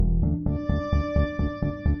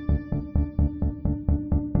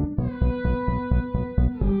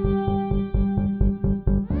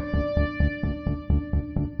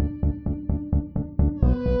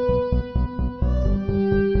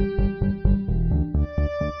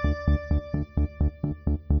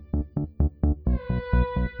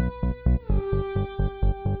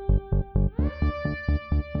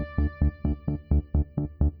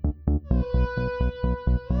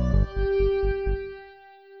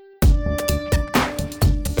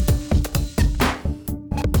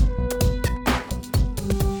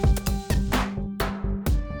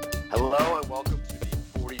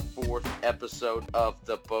episode of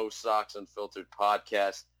the Bo Sox Unfiltered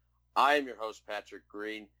podcast. I am your host, Patrick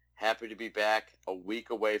Green. Happy to be back a week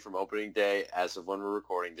away from opening day as of when we're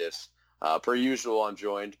recording this. Per usual, I'm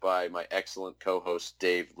joined by my excellent co-host,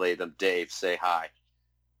 Dave Latham. Dave, say hi.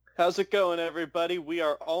 How's it going, everybody? We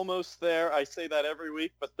are almost there. I say that every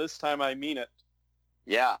week, but this time I mean it.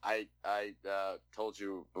 Yeah, I told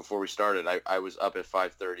you before we started, I was up at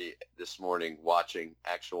 5:30 this morning watching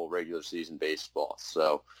actual regular season baseball.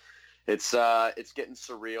 So it's getting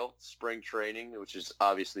surreal. Spring training, which is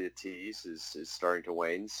obviously a tease, is starting to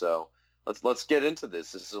wane. So let's get into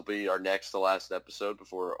this. This will be our next to last episode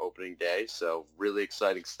before opening day. So really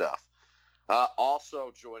exciting stuff.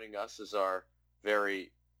 Also joining us is our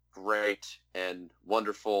very great and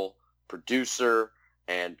wonderful producer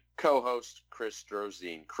and co-host, Chris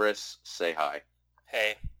Drozine. Chris, say hi.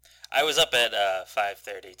 Hey, I was up at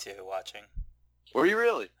 5:30 too, watching. Were you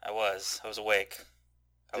really? I was awake.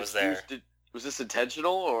 I was there. Was this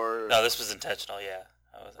intentional or? No, this was intentional. Yeah,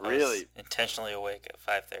 I was intentionally awake at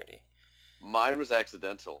 5:30. Mine was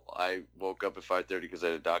accidental. I woke up at 5:30 because I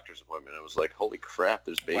had a doctor's appointment. I was like, "Holy crap!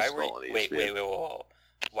 There's baseball on ESPN." Wait, whoa.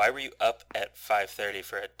 Why were you up at 5:30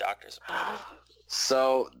 for a doctor's appointment?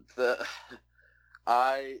 So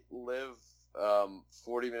I live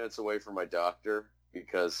 40 minutes away from my doctor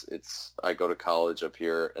because I go to college up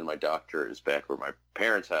here, and my doctor is back where my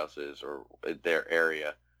parents' house is, or their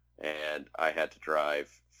area, and I had to drive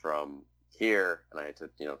from here, and I had to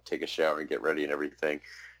take a shower and get ready and everything,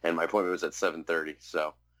 and my appointment was at 7:30,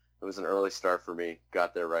 so it was an early start for me.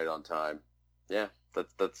 Got there right on time. Yeah,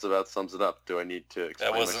 that's about sums it up. Do I need to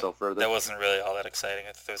explain myself further? That wasn't really all that exciting.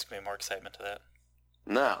 I thought there was gonna be more excitement to that.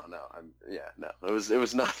 No. It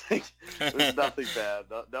was nothing. It was nothing bad.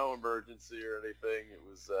 No emergency or anything. It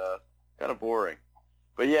was kind of boring.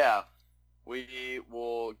 But yeah, we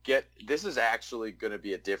will get. This is actually going to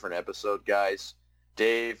be a different episode, guys.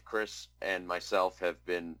 Dave, Chris, and myself have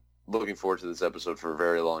been looking forward to this episode for a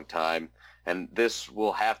very long time, and this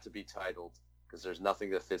will have to be titled, because there's nothing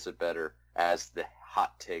that fits it better, as the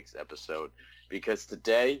Hot Takes episode. Because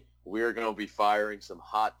today we're going to be firing some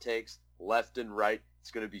hot takes left and right. It's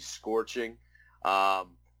going to be scorching. But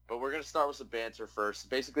we're going to start with some banter first.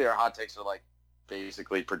 Basically, our hot takes are like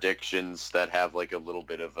basically predictions that have like a little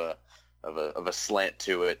bit of a slant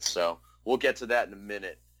to it. So we'll get to that in a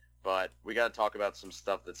minute. But we got to talk about some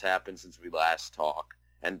stuff that's happened since we last talked.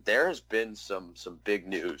 And there has been some big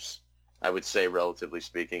news, I would say, relatively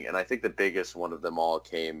speaking. And I think the biggest one of them all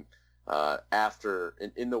came after,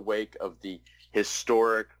 in the wake of the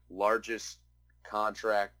historic largest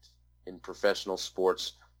contract in professional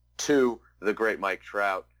sports to the great Mike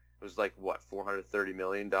Trout. It was like, what, $430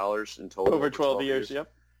 million in total? Over 12 years,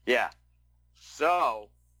 yep. Yeah. So,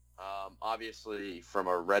 obviously, from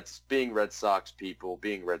being Red Sox people,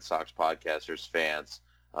 being Red Sox podcasters, fans,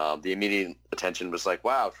 the immediate attention was like,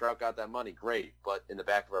 wow, Trout got that money, great. But in the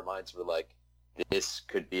back of our minds, we're like, this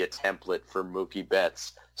could be a template for Mookie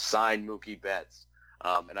Betts. Sign Mookie Betts.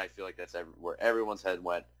 And I feel like that's where everyone's head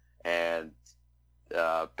went. And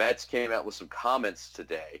Betts came out with some comments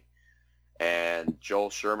today, and Joel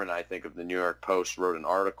Sherman, I think, of the New York Post, wrote an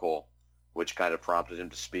article which kind of prompted him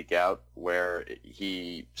to speak out, where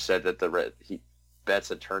he said that Betts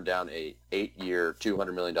had turned down a 8-year,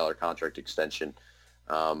 $200 million contract extension.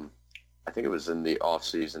 I think it was in the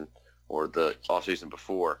offseason or the offseason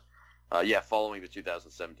before. Following the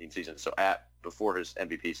 2017 season. So before his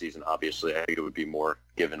MVP season, obviously, I think it would be more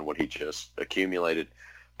given what he just accumulated.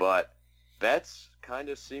 But Betts kind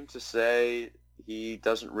of seemed to say he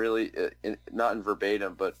doesn't really, not in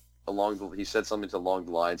verbatim, but he said something along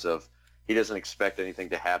the lines of he doesn't expect anything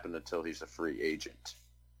to happen until he's a free agent.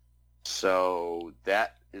 So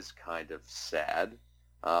that is kind of sad.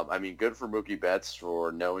 Good for Mookie Betts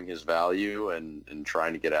for knowing his value and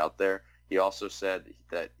trying to get out there. He also said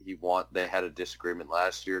that they had a disagreement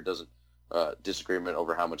last year, disagreement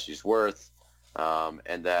over how much he's worth,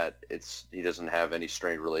 and that he doesn't have any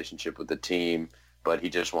strained relationship with the team, but he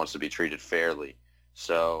just wants to be treated fairly.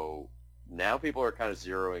 So now people are kind of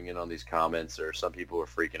zeroing in on these comments, or some people are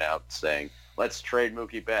freaking out saying, let's trade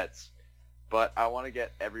Mookie Betts. But I want to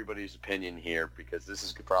get everybody's opinion here, because this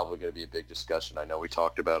is probably going to be a big discussion. I know we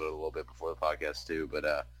talked about it a little bit before the podcast too, but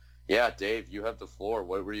Dave, you have the floor.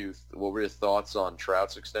 What were your thoughts on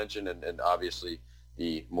Trout's extension and obviously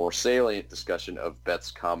the more salient discussion of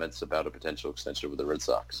Betts' comments about a potential extension with the Red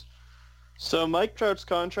Sox? So Mike Trout's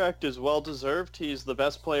contract is well-deserved. He's the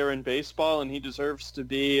best player in baseball, and he deserves to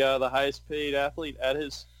be the highest-paid athlete at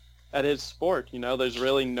his sport. There's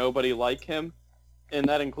really nobody like him, and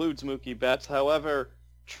that includes Mookie Betts. However,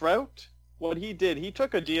 Trout what he did, he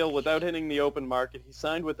took a deal without hitting the open market. He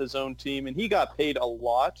signed with his own team, and he got paid a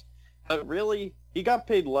lot. But really, he got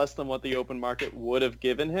paid less than what the open market would have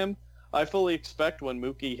given him. I fully expect when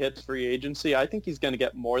Mookie hits free agency, I think he's going to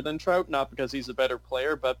get more than Trout, not because he's a better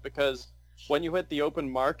player, but because when you hit the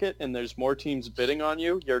open market and there's more teams bidding on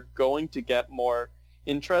you, you're going to get more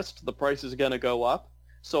interest. The price is going to go up.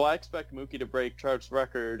 So I expect Mookie to break Trout's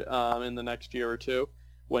record in the next year or two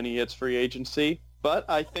when he hits free agency. But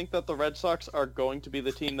I think that the Red Sox are going to be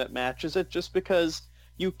the team that matches it just because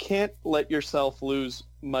you can't let yourself lose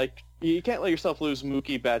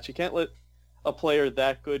Mookie Betts. You can't let a player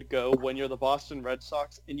that good go when you're the Boston Red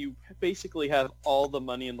Sox and you basically have all the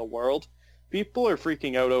money in the world. People are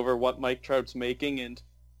freaking out over what Mike Trout's making, and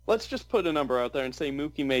let's just put a number out there and say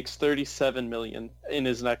Mookie makes $37 million in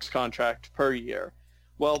his next contract per year.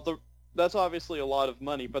 Well, that's obviously a lot of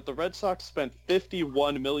money, but the Red Sox spent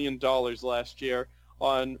 $51 million last year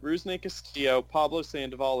on Rusney Castillo, Pablo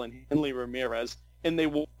Sandoval, and Hanley Ramirez, and they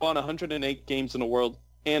won 108 games in the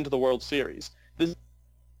World Series. This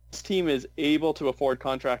team is able to afford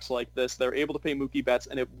contracts like this. They're able to pay Mookie Betts,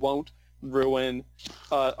 and it won't ruin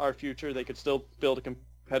our future. They could still build a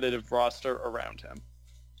competitive roster around him.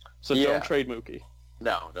 So don't trade Mookie.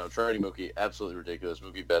 No, trading Mookie, absolutely ridiculous.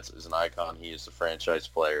 Mookie Betts is an icon. He is a franchise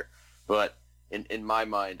player. But in my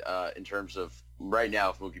mind, in terms of right now,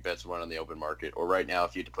 if Mookie Betts went on the open market, or right now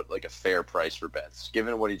if you had to put like a fair price for Betts,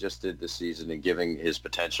 given what he just did this season and given his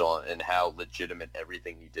potential and how legitimate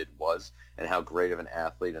everything he did was and how great of an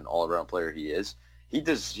athlete and all-around player he is,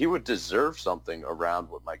 he would deserve something around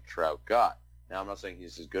what Mike Trout got. Now, I'm not saying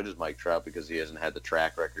he's as good as Mike Trout because he hasn't had the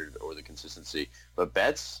track record or the consistency, but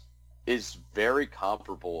Betts is very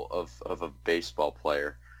comparable of a baseball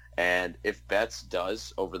player. And if Betts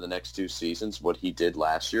does over the next 2 seasons what he did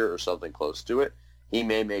last year or something close to it, he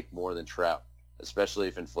may make more than Trout, especially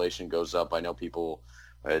if inflation goes up. I know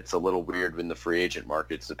it's a little weird in the free agent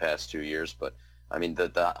markets the past 2 years, but I mean,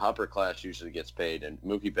 the upper class usually gets paid, and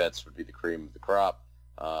Mookie Betts would be the cream of the crop.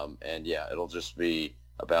 And yeah, it'll just be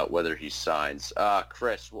about whether he signs.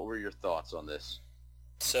 Chris, what were your thoughts on this?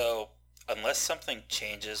 So, unless something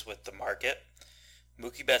changes with the market,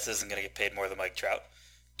 Mookie Betts isn't going to get paid more than Mike Trout,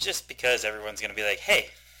 just because everyone's going to be like, hey,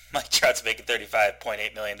 Mike Trout's making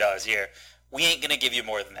 $35.8 million a year. We ain't going to give you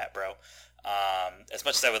more than that, bro. As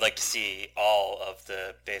much as I would like to see all of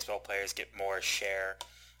the baseball players get more share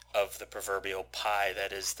of the proverbial pie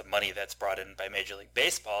that is the money that's brought in by Major League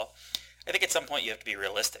Baseball, I think at some point you have to be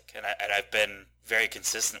realistic. And I've been very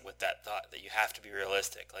consistent with that thought, that you have to be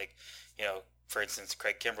realistic. Like, for instance,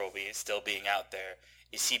 Craig Kimbrell still being out there.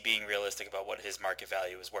 Is he being realistic about what his market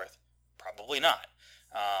value is worth? Probably not.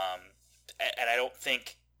 And I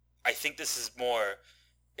think this is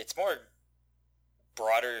it's more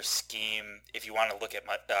broader scheme if you want to look at,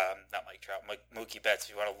 not Mike Trout, Mookie Betts,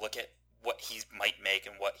 if you want to look at what he might make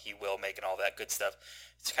and what he will make and all that good stuff.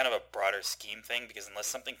 It's kind of a broader scheme thing, because unless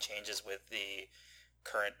something changes with the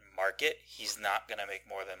current market, he's not going to make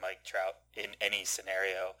more than Mike Trout in any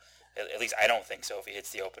scenario. At least I don't think so if he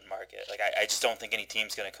hits the open market. Like I just don't think any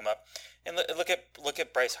team's going to come up. And look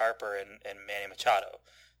at Bryce Harper and Manny Machado.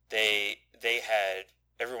 They had,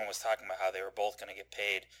 everyone was talking about how they were both going to get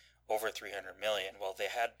paid over $300 million. Well,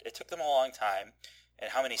 it took them a long time.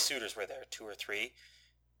 And how many suitors were there? 2 or 3?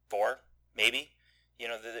 4? Maybe?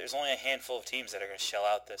 There's only a handful of teams that are going to shell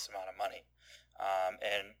out this amount of money.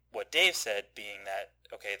 And what Dave said being that,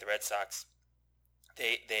 okay, the Red Sox,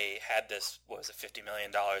 they had this, $50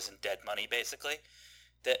 million in dead money, basically.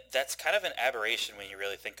 That's kind of an aberration when you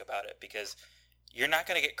really think about it, because you're not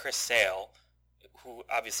going to get Chris Sale, who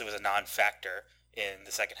obviously was a non-factor in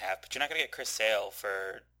the second half, but you're not going to get Chris Sale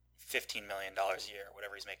for $15 million a year,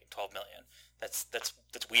 whatever he's making, $12 million. That's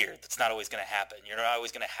weird. That's not always going to happen. You're not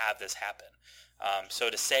always going to have this happen. So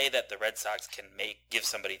to say that the Red Sox can give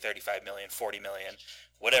somebody $35 million, $40 million,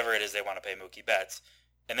 whatever it is they want to pay Mookie Betts,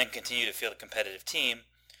 and then continue to field a competitive team,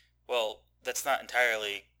 well, that's not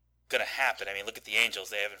entirely going to happen. I mean, look at the Angels.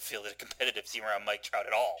 They haven't fielded a competitive team around Mike Trout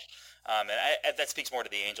at all. And that speaks more to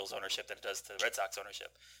the Angels ownership than it does to the Red Sox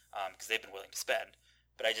ownership, because they've been willing to spend.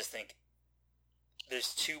 But I just think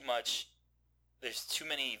there's too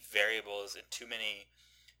many variables and too many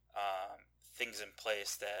things in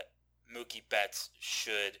place that Mookie Betts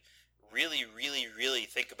should really, really, really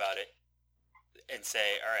think about it and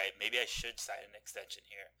say, all right, maybe I should sign an extension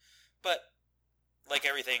here. But like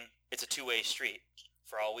everything, it's a two-way street.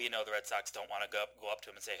 For all we know, the Red Sox don't want to go up to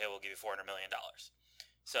him and say, hey, we'll give you $400 million.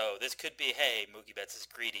 So this could be, hey, Mookie Betts is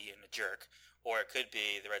greedy and a jerk, or it could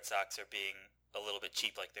be the Red Sox are being a little bit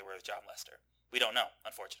cheap like they were with John Lester. We don't know,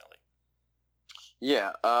 unfortunately.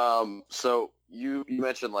 Yeah. So you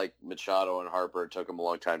mentioned like Machado and Harper. It took them a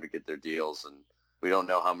long time to get their deals, and we don't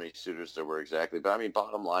know how many suitors there were exactly. But I mean,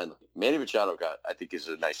 bottom line, Manny Machado got, I think, is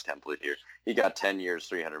a nice template here. He got 10 years,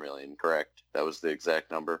 $300 million. Correct? That was the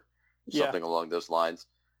exact number. Yeah. Something along those lines.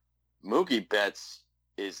 Mookie Betts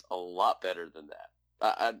is a lot better than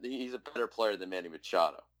that. He's a better player than Manny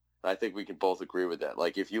Machado. I think we can both agree with that.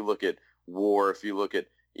 Like, if you look at WAR, if you look at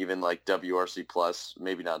even like WRC plus,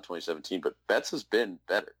 maybe not in 2017, but Betts has been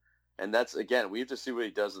better. And that's, again, we have to see what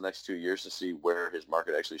he does the next 2 years to see where his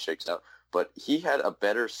market actually shakes out. But he had a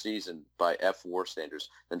better season by F-WAR standards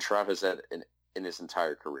than Trout has had in his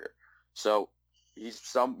entire career. So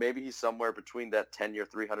maybe he's somewhere between that 10-year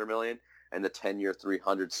 $300 million and the 10-year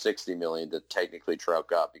 $360 million that technically Trout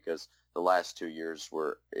got, because the last 2 years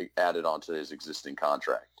were added onto his existing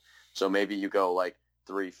contract. So maybe you go like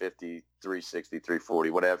 350, 360, 340,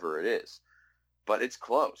 whatever it is. But it's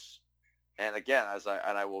close. And again,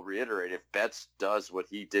 I will reiterate, if Betts does what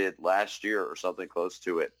he did last year or something close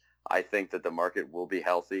to it, I think that the market will be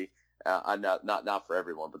healthy. Not for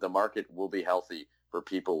everyone, but the market will be healthy for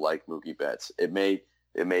people like Mookie Betts. It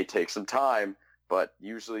may take some time, but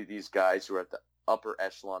usually these guys who are at the upper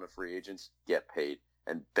echelon of free agents get paid.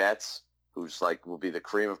 And Betts, who's like will be the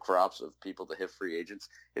cream of crops of people to hit free agents,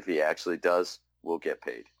 if he actually does, will get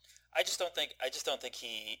paid. I just don't think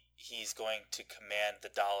he's going to command the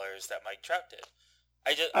dollars that Mike Trout did.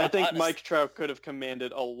 I think Mike Trout could have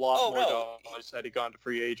commanded a lot more dollars had he gone to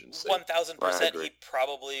free agency. 1,000%, he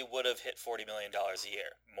probably would have hit $40 million a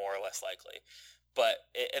year, more or less likely.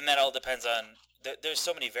 And that all depends on, there's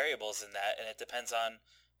so many variables in that, and it depends on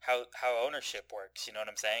how ownership works. You know what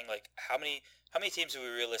I'm saying? Like, how many teams do we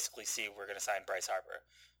realistically see we're going to sign Bryce Harper?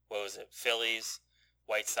 What was it? Phillies,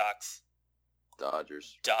 White Sox,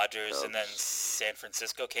 Dodgers, Cubs. And then San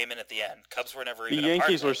Francisco came in at the end. Cubs were never even the a part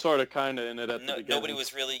Yankees of it. were sort of kind of in it at the beginning. Nobody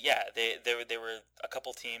was really, they were a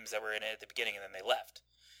couple teams that were in it at the beginning, and then they left.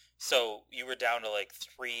 So you were down to like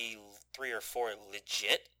three or four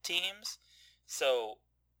legit teams. So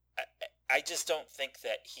I just don't think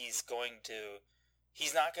that he's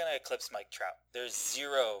not going to eclipse Mike Trout. There's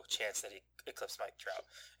zero chance that he eclipse Mike Trout,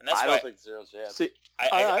 and that's I why don't think zero chance. See,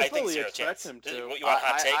 I think fully zero expect chance. him to. You want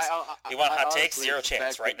hot takes? You want hot takes? honestly Zero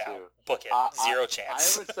chance expect right him now. to. Book it. Zero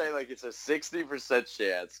chance. I would say like it's a 60%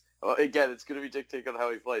 chance. Well, again, it's going to be dictated on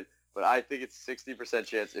how he plays, but I think it's 60%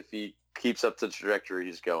 chance if he keeps up the trajectory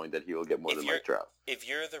he's going that he will get more than Mike Trout. If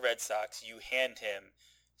you're the Red Sox, you hand him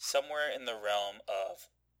somewhere in the realm of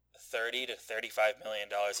 $30 to $35 million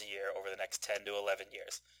a year over the next 10 to 11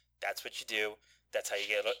 years. That's what you do. That's how you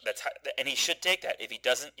get. And he should take that. If he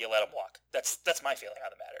doesn't, you let him walk. That's my feeling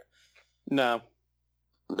on the matter.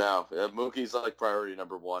 No. Mookie's like priority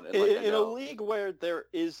number one. And in a league where there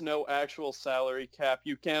is no actual salary cap,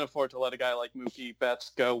 you can't afford to let a guy like Mookie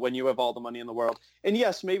Betts go when you have all the money in the world. And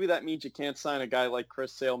yes, maybe that means you can't sign a guy like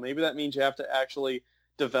Chris Sale. Maybe that means you have to actually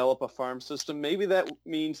develop a farm system. Maybe that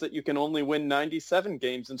means that you can only win 97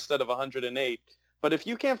 games instead of 108. But if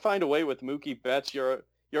you can't find a way with Mookie Betts, you're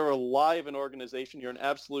alive an organization. You're an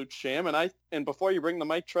absolute sham. And before you bring the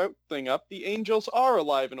Mike Trout thing up, the Angels are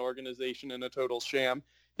alive an organization and a total sham.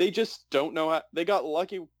 They just don't know how. They got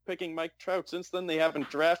lucky picking Mike Trout. Since then, they haven't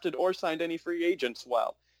drafted or signed any free agents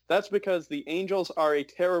well. That's because the Angels are a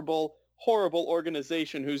terrible, horrible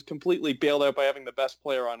organization who's completely bailed out by having the best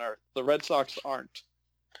player on earth. The Red Sox aren't.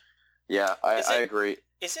 Yeah, I agree.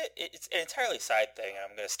 It's an entirely side thing, and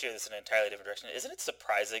I'm going to steer this in an entirely different direction. Isn't it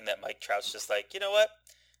surprising that Mike Trout's just like, you know what?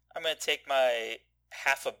 I'm going to take my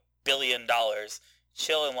 $500 million,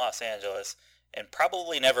 chill in Los Angeles, and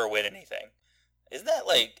probably never win anything. Isn't that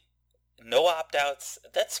like no opt-outs?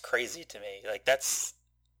 That's crazy to me. Like that's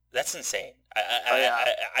insane.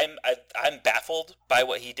 I'm baffled by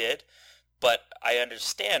what he did, but I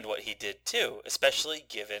understand what he did too, especially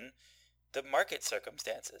given the market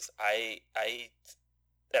circumstances.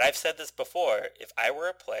 And I've said this before. If I were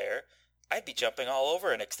a player, I'd be jumping all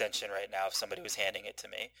over an extension right now if somebody was handing it to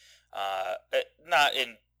me. Not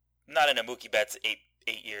in a Mookie Betts 8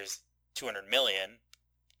 years, $200 million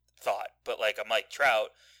thought, but like a Mike Trout,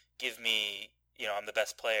 give me, I'm the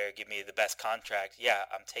best player, give me the best contract. Yeah,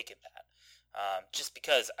 I'm taking that. Just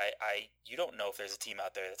because you don't know if there's a team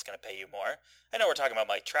out there that's going to pay you more. I know we're talking about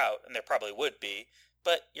Mike Trout, and there probably would be,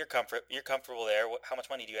 but you're comfortable there. How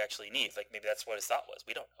much money do you actually need? Like maybe that's what his thought was.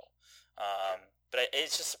 We don't know. But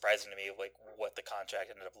it's just surprising to me, like what the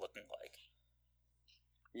contract ended up looking like.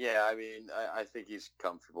 Yeah, I mean, I think he's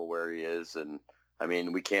comfortable where he is, and I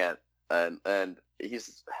mean, we can't, and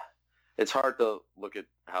it's hard to look at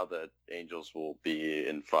how the Angels will be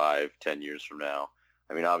in 5-10 years from now.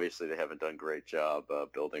 I mean, obviously they haven't done a great job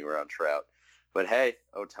building around Trout, But hey,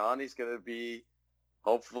 Otani's going to be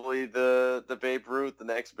hopefully the Babe Ruth, the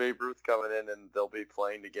next Babe Ruth coming in, and they'll be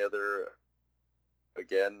playing together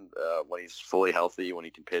again when he's fully healthy, when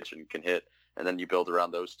he can pitch and can hit. And then you build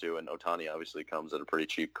around those two, and Otani obviously comes at a pretty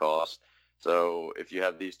cheap cost. So if you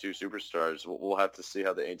have these two superstars, we'll have to see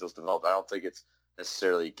how the Angels develop. I don't think it's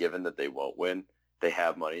necessarily given that they won't win. They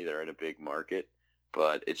have money. They're in a big market.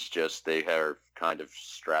 But it's just they have kind of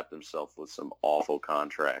strapped themselves with some awful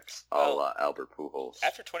contracts, a la Albert Pujols.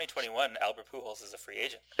 After 2021, Albert Pujols is a free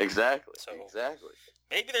agent. Exactly. So exactly.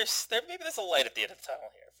 Maybe there's a light at the end of the tunnel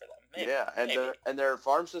here for them. Maybe, yeah, and their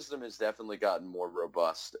farm system has definitely gotten more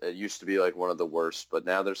robust. It used to be like one of the worst, but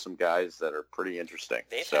now there's some guys that are pretty interesting.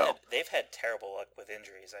 They've had terrible luck with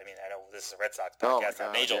injuries. I mean, I know this is a Red Sox podcast, not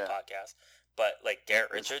an Angel podcast. But like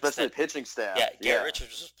Garrett Richards, especially the pitching staff. Yeah, Garrett Richards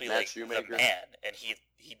was supposed to be Matt like Shoemaker. the man, and he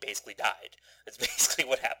basically died. It's basically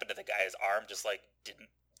what happened to the guy. His arm just like didn't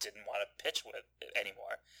want to pitch with it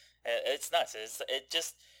anymore. It's nuts.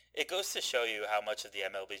 It goes to show you how much of the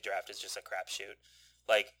MLB draft is just a crapshoot.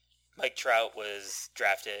 Like Mike Trout was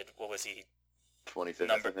drafted. What was he?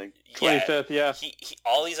 25th, I think. 25th, yeah. He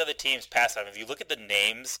all these other teams passed on him. If you look at the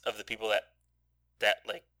names of the people that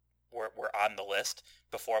like were on the list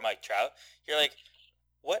before Mike Trout, you're like,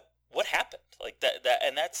 what happened? Like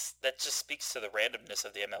that just speaks to the randomness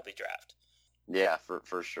of the MLB draft. Yeah,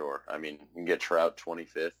 for sure. I mean, you can get Trout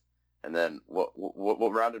 25th, and then what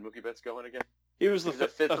round did Mookie Betts go in again? He was the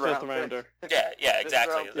fifth round rounder. Yeah,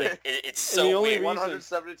 exactly. Like, it's so weird.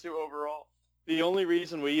 172 overall. The only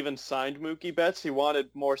reason we even signed Mookie Betts, he wanted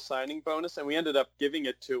more signing bonus, and we ended up giving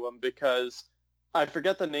it to him because I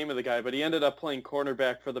forget the name of the guy, but he ended up playing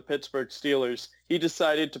cornerback for the Pittsburgh Steelers. He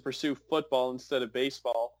decided to pursue football instead of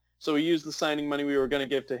baseball, so he used the signing money we were going to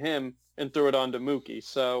give to him and threw it on to Mookie.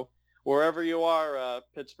 So wherever you are,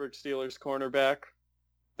 Pittsburgh Steelers cornerback,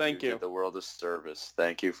 thank you. Did the world a service.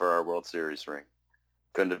 Thank you for our World Series ring.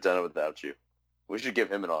 Couldn't have done it without you. We should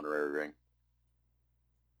give him an honorary ring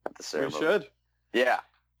at the ceremony. We should. Yeah,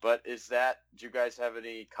 but do you guys have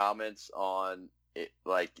any comments on it?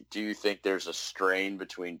 Like, do you think there's a strain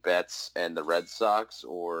between Betts and the Red Sox,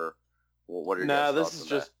 or what are your guys'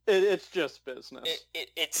 thoughts on that? It's just business.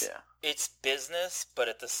 It's business, but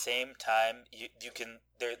at the same time, you can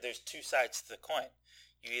there's two sides to the coin.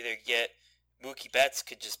 You either get Mookie Betts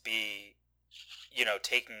could just be,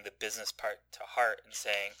 taking the business part to heart and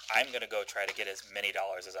saying, I'm going to go try to get as many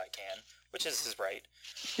dollars as I can, which is his right.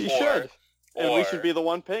 He should. And we should be the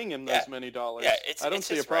one paying him those many dollars. Yeah, I don't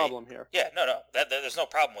see a problem here. Yeah, no. There's no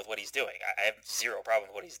problem with what he's doing. I have zero problem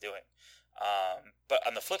with what he's doing. But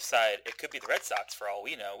on the flip side, it could be the Red Sox for all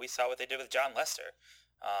we know. We saw what they did with John Lester.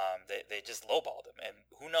 They just lowballed him. And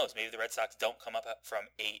who knows, maybe the Red Sox don't come up from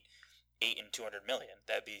 8 and 200 million.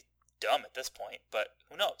 That'd be dumb at this point, but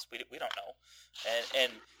who knows? We don't know.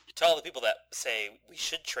 And to all the people that say we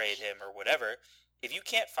should trade him or whatever, if you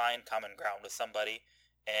can't find common ground with somebody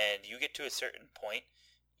and you get to a certain point,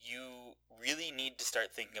 you really need to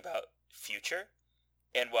start thinking about future.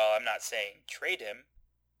 And while I'm not saying trade him,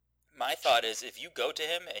 my thought is if you go to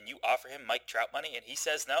him and you offer him Mike Trout money and he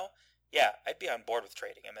says no, yeah, I'd be on board with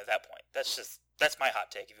trading him at that point. That's my hot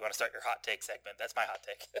take. If you want to start your hot take segment, that's my hot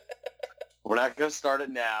take. We're not going to start it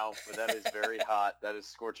now, but that is very hot. That is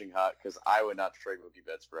scorching hot because I would not trade Mookie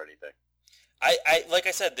Betts for anything. I like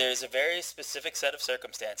I said, there's a very specific set of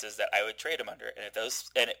circumstances that I would trade him under,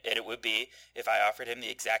 and it would be if I offered him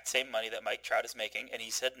the exact same money that Mike Trout is making, and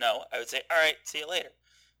he said no, I would say, all right, see you later.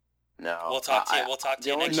 No, we'll talk to you. We'll talk to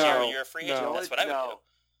you next year when you're a free agent. That's what I would do.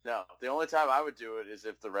 No, the only time I would do it is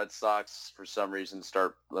if the Red Sox, for some reason,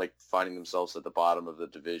 start like finding themselves at the bottom of the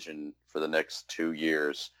division for the next 2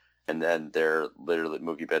 years, and then they're literally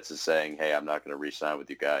Mookie Betts is saying, "Hey, I'm not going to re-sign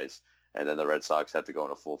with you guys." And then the Red Sox have to go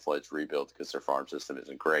on a full-fledged rebuild because their farm system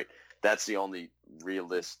isn't great. That's the only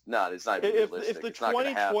realistic. No, it's not even realistic. If the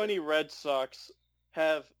 2020 Red Sox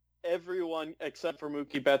have everyone except for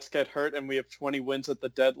Mookie Betts get hurt and we have 20 wins at the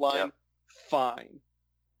deadline, fine.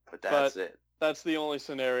 But that's it. That's the only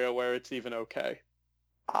scenario where it's even okay.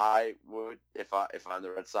 I would, if I'm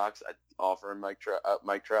the Red Sox, I'd offer him Mike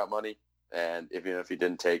Trout money, and if he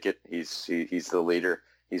didn't take it, he's the leader.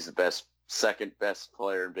 He's the second best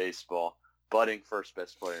player in baseball, budding first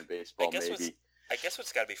best player in baseball, maybe. I guess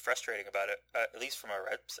what's got to be frustrating about it, at least from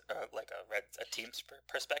a team's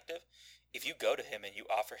perspective, if you go to him and you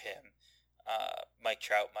offer him Mike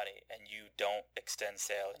Trout money and you don't extend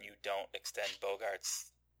Sale and you don't extend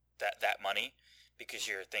Bogarts that money because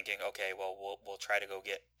you're thinking, okay, well we'll try to go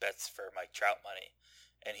get Betts for Mike Trout money,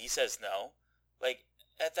 and he says no, like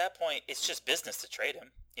at that point it's just business to trade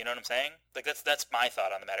him. You know what I'm saying? Like that's my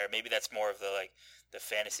thought on the matter. Maybe that's more of the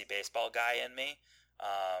fantasy baseball guy in me,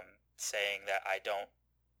 saying that I don't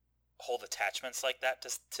hold attachments like that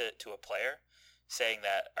to a player, saying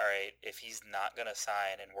that, all right, if he's not going to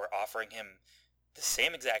sign and we're offering him the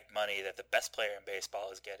same exact money that the best player in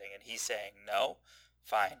baseball is getting, and he's saying no,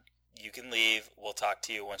 fine, you can leave. We'll talk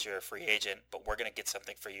to you once you're a free agent, but we're going to get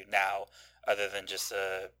something for you now other than just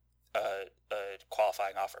a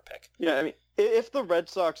qualifying offer pick. Yeah, I mean, if the Red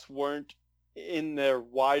Sox weren't in their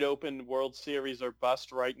wide open World Series or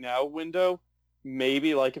bust right now window,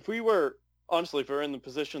 maybe, like, if we were in the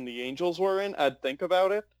position the Angels were in, I'd think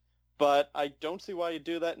about it. But I don't see why you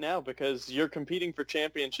do that now, because you're competing for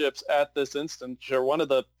championships at this instant. You're one of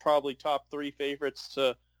the probably top 3 favorites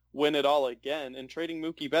to win it all again, and trading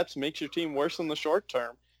Mookie Betts makes your team worse in the short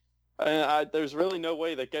term. There's really no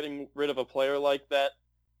way that getting rid of a player like that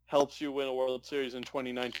helps you win a World Series in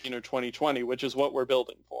 2019 or 2020, which is what we're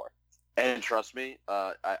building for. And trust me,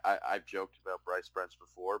 I've joked about Bryce Brents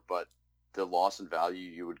before, but the loss in value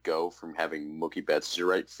you would go from having Mookie Betts as your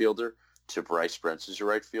right fielder to Bryce Brents as your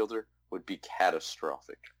right fielder would be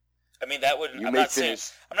catastrophic. I mean, that would. I'm not saying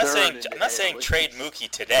trade Mookie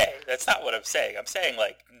today. That's not what I'm saying. I'm saying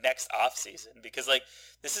like next offseason, because like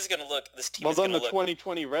this is going to look. This team. Well, then the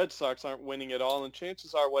 2020 Red Sox aren't winning it all, and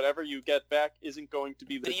chances are whatever you get back isn't going to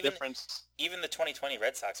be the difference. Even the 2020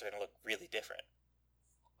 Red Sox are going to look really different.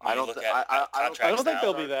 I don't think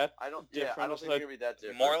they'll be that. I don't think they're going to be that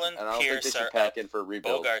different. Moreland, and I don't Pierce think they should are pack up. in for a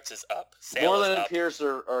rebuild. Bogarts is up. Sale Moreland is and up. Pierce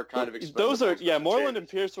are kind of expensive. Those are Moreland and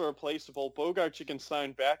Pierce are replaceable. Bogarts you can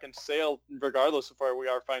sign back, and Sale, regardless of where we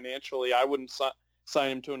are financially, I wouldn't sign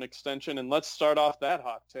him to an extension. And let's start off that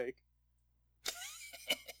hot take.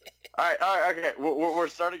 All right, okay. We're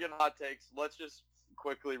starting getting hot takes. Let's just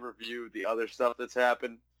quickly review the other stuff that's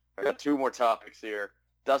happened. I got 2 more topics here.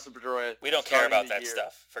 Dustin Pedroia. We don't care about that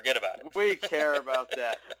stuff. Forget about it. We care about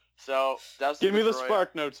that. So, Dustin Give me Pedroia, the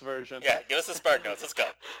Spark Notes version. Yeah, give us the Spark Notes. Let's go.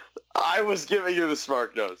 I was giving you the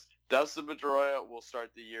Spark Notes. Dustin Pedroia will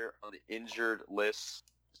start the year on the injured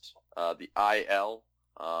list, the IL.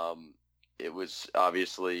 It was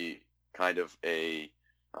obviously kind of a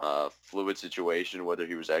fluid situation whether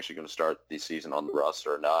he was actually going to start the season on the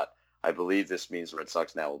roster or not. I believe this means the Red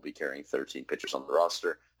Sox now will be carrying 13 pitchers on the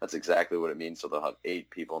roster. That's exactly what it means. So they'll have 8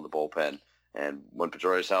 people in the bullpen. And when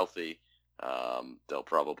Pedroia is healthy, they'll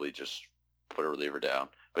probably just put a reliever down.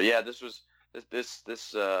 But yeah, this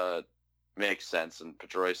makes sense. And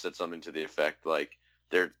Pedroia said something to the effect like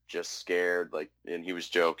they're just scared. Like, and he was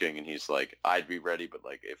joking, and he's like, "I'd be ready, but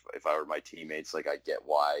like if I were my teammates, like I get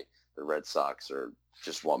why the Red Sox are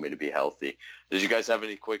just want me to be healthy." Did you guys have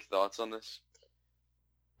any quick thoughts on this?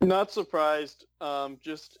 Not surprised.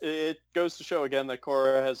 Just it goes to show again that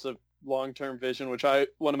Cora has a long-term vision, which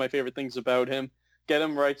one of my favorite things about him. Get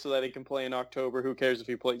him right so that he can play in October. Who cares if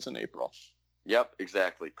he plays in April? Yep,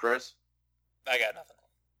 exactly. Chris? I got nothing.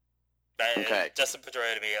 Okay. Justin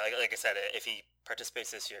Pedroia to me, like I said, if he participates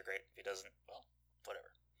this year, great. If he doesn't, well, whatever.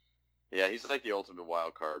 Yeah, he's like the ultimate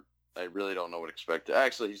wild card. I really don't know what to expect.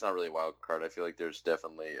 Actually, he's not really a wild card. I feel like there's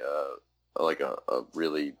definitely a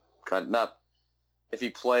really kind of not. If he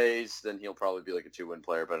plays, then he'll probably be like a 2-win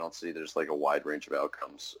player, but I don't see there's like a wide range of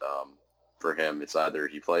outcomes for him. It's either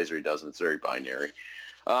he plays or he doesn't. It's very binary.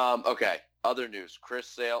 Okay, other news. Chris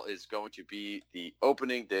Sale is going to be the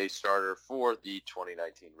opening day starter for the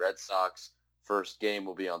 2019 Red Sox. First game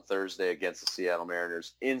will be on Thursday against the Seattle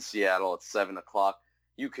Mariners in Seattle at 7 o'clock.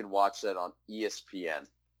 You can watch that on ESPN,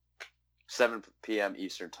 7 p.m.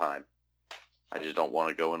 Eastern Time. I just don't want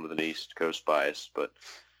to go in with an East Coast bias, but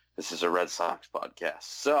this is a Red Sox podcast.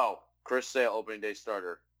 So, Chris Sale, opening day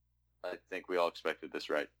starter. I think we all expected this,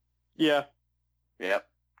 right? Yeah. Yep.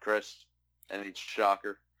 Chris, any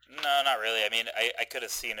shocker? No, not really. I mean, I could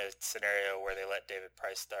have seen a scenario where they let David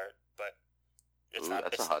Price start, but it's not.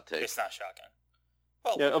 That's a hot take. It's not shocking.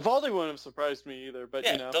 Well, yeah, Eovaldi wouldn't have surprised me either, but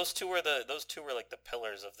yeah, you know, those two were like the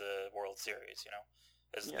pillars of the World Series, you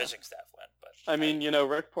know, as the pitching staff went. But I mean, you know,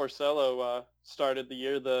 Rick Porcello started the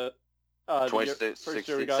year first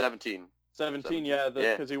year we got 17, yeah,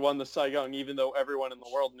 because he won the Cy Young, even though everyone in the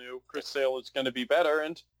world knew Chris Sale was going to be better,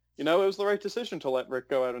 and you know, it was the right decision to let Rick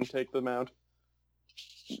go out and take the mound.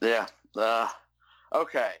 Yeah.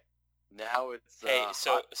 Okay. Now it's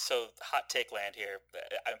so hot take land here.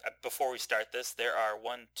 Before we start this, there are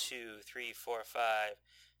 1, 2, 3, 4, 5,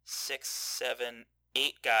 6, 7,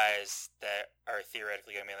 8 guys that are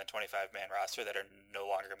theoretically going to be on the 25-man roster that are no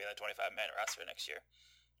longer going to be on the 25-man roster next year,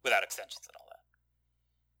 without extensions and all that.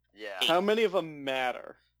 Yeah. 8. How many of them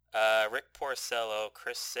matter? Rick Porcello,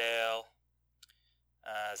 Chris Sale,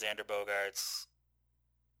 Xander Bogaerts.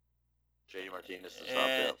 JD Martinez does opt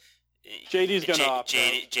out. JD's going to opt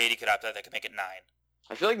out. JD could opt out. That could make it 9.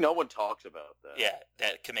 I feel like no one talks about that. Yeah,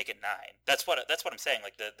 that could make it 9. That's what I'm saying.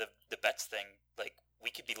 Like the Betts thing, like we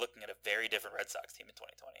could be looking at a very different Red Sox team in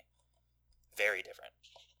 2020. Very different.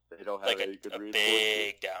 They don't have like any good a reinforcement.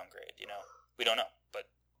 big downgrade. You know, we don't know, but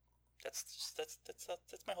that's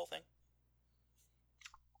my whole thing.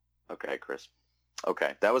 Okay, Chris.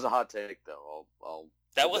 Okay, that was a hot take, though.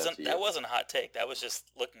 That wasn't a hot take. That was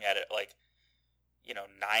just looking at it like,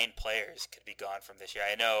 9 players could be gone from this year.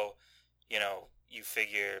 I know, you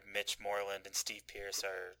figure Mitch Moreland and Steve Pearce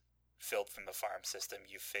are filled from the farm system.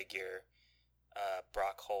 You figure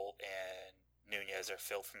Brock Holt and Nunez are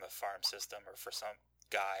filled from the farm system, or for some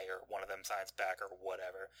guy or one of them signs back or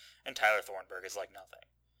whatever. And Tyler Thornburg is like nothing.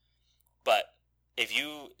 But if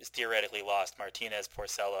you theoretically lost Martinez,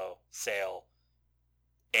 Porcello, Sale,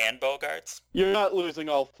 and Bogarts, you're not losing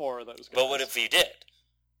all 4 of those guys. But what if you did?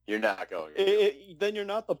 You're not going. Then you're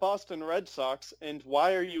not the Boston Red Sox, and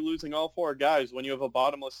why are you losing all 4 guys when you have a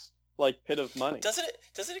bottomless pit of money? Doesn't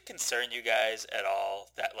it concern you guys at all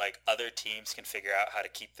that other teams can figure out how to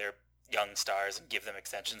keep their young stars and give them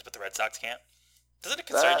extensions, but the Red Sox can't? Doesn't it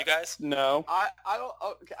concern you guys? No. I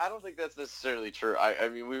don't think that's necessarily true. I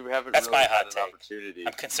mean, we haven't that's really my had hot an take. opportunity.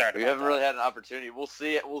 I'm concerned. We haven't really had an opportunity. We'll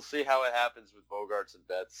see how it happens with Bogarts and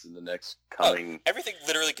Betts in the next coming. Everything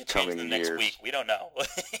literally could change in the next week. We don't know.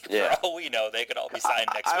 Yeah. For all we know, they could all be signed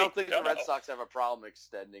next week. I don't think the Red Sox have a problem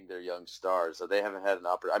extending their young stars. So they haven't had an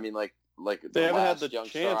opportunity. I mean, they haven't had the young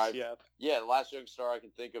chance star yet. Yeah, the last young star I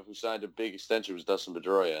can think of who signed a big extension was Dustin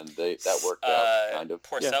Pedroia, and that worked out kind of.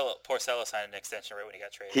 Porcello signed an extension right when he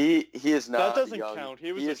got traded. He is not. That doesn't young. count. He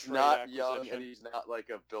is not young, and he's not like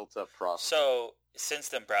a built-up prospect. So since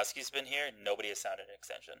Dombrowski's been here, nobody has signed an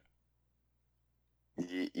extension.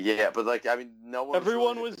 Yeah, but no one.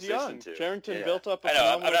 Everyone was young. Cherington built up. I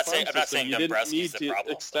know. I'm not saying Dombrowski's the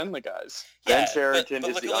problem. Extend the guys. Ben Cherington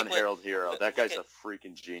is the unheralded hero. That guy's a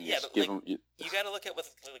freaking genius. Yeah, but you got to look at what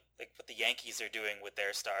the Yankees are doing with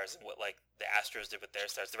their stars and what the Astros did with their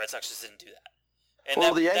stars. The Red Sox just didn't do that.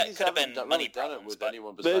 And the Yankees could have been money done problems, it with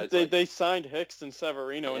anyone besides. They signed Hicks and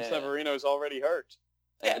Severino, and Severino's already hurt.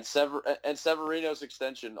 Yeah. And Severino's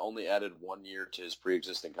extension only added 1 year to his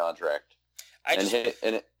pre-existing contract.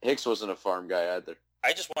 And Hicks wasn't a farm guy either.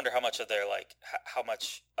 I just wonder how much of their how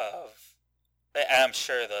much of, and I'm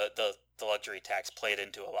sure the luxury tax played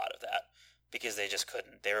into a lot of that because they just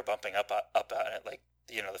couldn't. They were bumping up on it,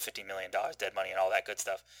 the $50 million dead money and all that good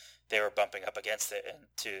stuff. They were bumping up against it, and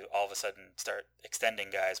to all of a sudden start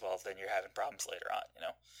extending guys, well, then you're having problems later on.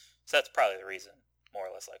 So that's probably the reason, more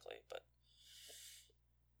or less likely. But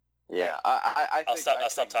yeah, I'll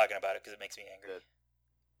stop talking about it because it makes me angry. Good.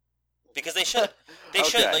 Because they should,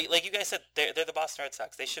 Okay. like you guys said, they're the Boston Red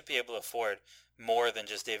Sox. They should be able to afford more than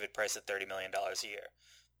just David Price at $30 million a year.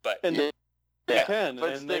 But they can,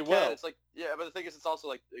 and they will. It's but the thing is, it's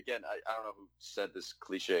also again, I don't know who said this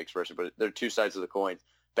cliche expression, but there are two sides of the coin.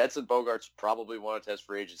 Betts and Bogarts probably want to test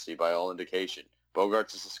free agency by all indication.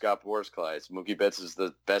 Bogarts is the Scott Boras class. Mookie Betts is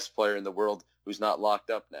the best player in the world who's not locked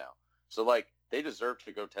up now. So they deserve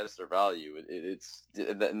to go test their value.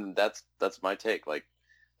 And that's my take.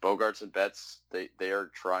 Bogarts and Betts, they are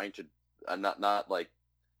trying to,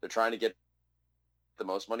 they're trying to get the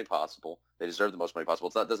most money possible. They deserve the most money possible.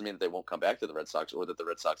 That doesn't mean that they won't come back to the Red Sox or that the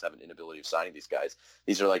Red Sox have an inability of signing these guys.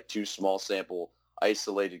 These are 2 small sample,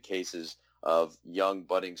 isolated cases of young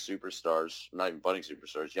budding superstars, not even budding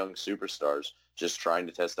superstars, young superstars just trying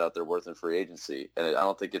to test out their worth in free agency. And I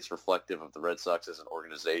don't think it's reflective of the Red Sox as an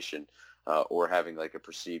organization or having a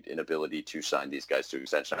perceived inability to sign these guys to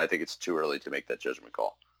extension. I think it's too early to make that judgment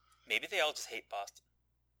call. Maybe they all just hate Boston.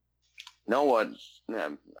 No one.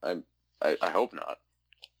 I hope not.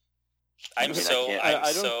 I'm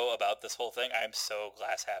so about this whole thing. I'm so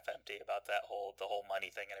glass half empty about the whole money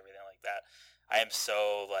thing and everything like that. I am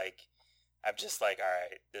so I'm just all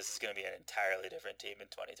right, this is going to be an entirely different team in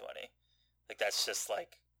 2020. That's just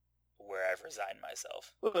where I've resigned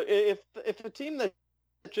myself. If a team that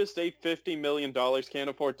just $50 million can't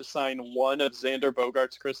afford to sign one of Xander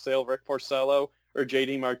Bogaerts, Chris Sale, Rick Porcello, or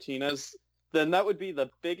JD Martinez, then that would be the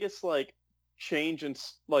biggest change in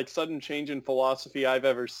sudden change in philosophy I've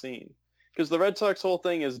ever seen. Because the Red Sox whole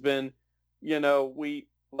thing has been, we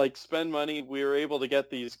spend money, we were able to get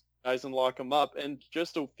these guys and lock them up. And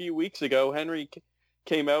just a few weeks ago, Henry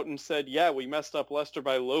came out and said, yeah, we messed up Lester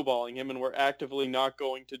by lowballing him, and we're actively not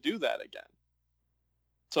going to do that again.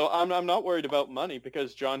 So I'm not worried about money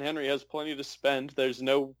because John Henry has plenty to spend. There's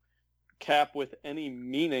no cap with any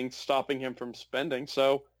meaning stopping him from spending.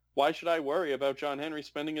 So why should I worry about John Henry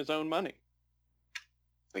spending his own money?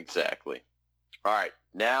 Exactly. All right.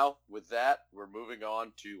 Now, with that, we're moving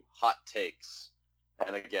on to hot takes.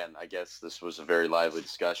 And again, I guess this was a very lively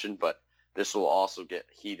discussion, but this will also get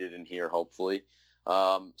heated in here, hopefully.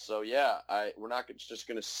 So yeah, we're not just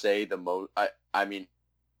going to say the most. I mean,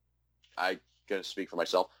 I'm going to speak for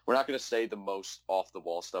myself. We're not going to say the most off the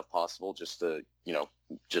wall stuff possible, just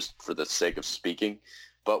for the sake of speaking.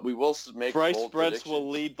 But we will make Bryce bold Bretz will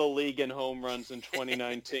predictions. lead the league in home runs in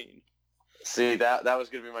 2019. See, that was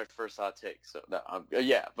going to be my first hot take. So no,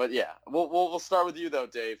 we'll start with you though,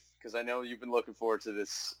 Dave, because I know you've been looking forward to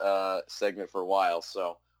this segment for a while.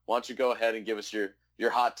 So why don't you go ahead and give us your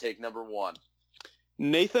hot take number one?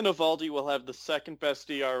 Nathan Eovaldi will have the second best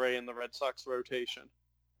ERA in the Red Sox rotation.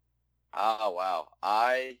 Oh wow,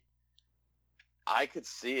 I could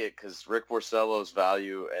see it because Rick Porcello's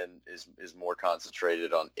value and is more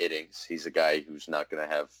concentrated on innings. He's a guy who's not going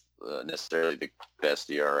to have necessarily the best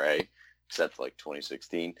ERA, except like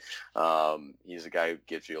 2016. He's a guy who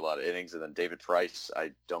gives you a lot of innings. And then David Price,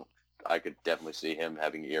 I could definitely see him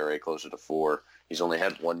having ERA closer to 4. He's only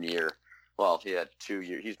had 1 year. Well, he had 2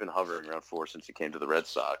 years. He's been hovering around 4 since he came to the Red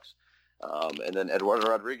Sox. And then Eduardo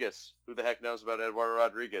Rodriguez. Who the heck knows about Eduardo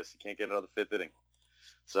Rodriguez? He can't get out of the 5th inning.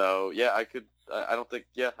 So yeah, I think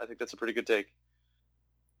that's a pretty good take.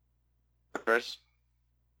 Chris?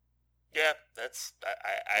 Yeah,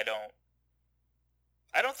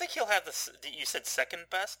 I don't think he'll have you said second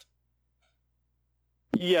best?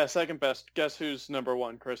 Yeah, second best. Guess who's number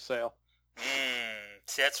 1? Chris Sale.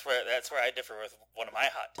 See, that's where I differ with one of my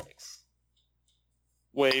hot takes.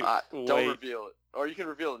 Wait. Don't reveal it. Or you can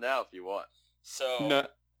reveal it now if you want. So, no.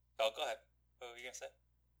 Oh, go ahead. What were you going to say?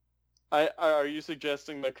 Are you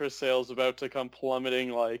suggesting that Chris Sale's about to come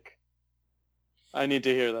plummeting? I need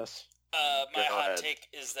to hear this. My hot take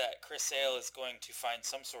is that Chris Sale is going to find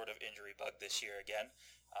some sort of injury bug this year again.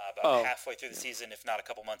 About halfway through the season, if not a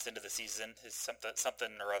couple months into the season,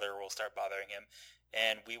 something or other will start bothering him,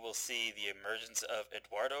 and we will see the emergence of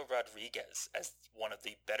Eduardo Rodriguez as one of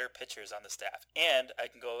the better pitchers on the staff. And I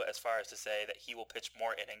can go as far as to say that he will pitch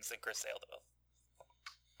more innings than Chris Sale will.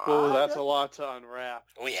 Oh, that's a lot to unwrap.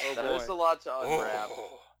 Oh, yeah. That is a lot to unwrap.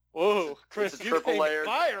 Whoa, Chris, it's a triple layered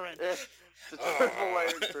Byron. It's a triple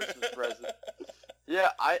layered Christmas present. Yeah,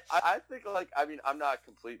 I think I'm not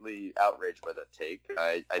completely outraged by that take.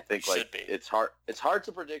 I think it's hard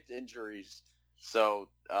to predict injuries. So,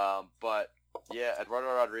 but yeah, Eduardo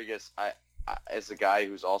Rodriguez, I as a guy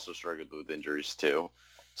who's also struggled with injuries too.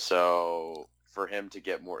 So for him to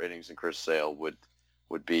get more innings than Chris Sale would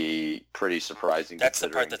be pretty surprising. That's the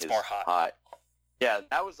part that's more hot. Yeah,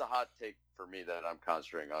 that was a hot take for me that I'm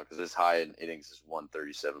concentrating on because his high in innings is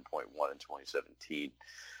 137.1 in 2017.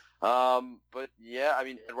 But yeah, I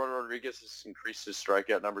mean, Eduardo Rodriguez has increased his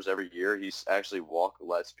strikeout numbers every year. He's actually walked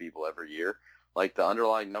less people every year. Like, the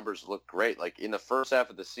underlying numbers look great. Like, in the first half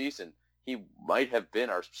of the season, he might have been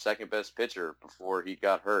our second best pitcher before he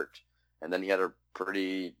got hurt. And then he had a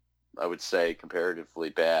pretty, I would say,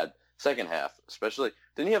 comparatively bad second half. Especially,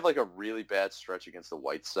 didn't he have like a really bad stretch against the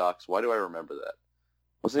White Sox? Why do I remember that?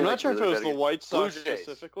 I'm not sure if it was the White Sox Blue Jays.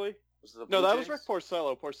 specifically. No, that was Rick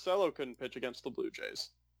Porcello. Porcello couldn't pitch against the Blue Jays.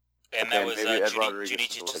 And that was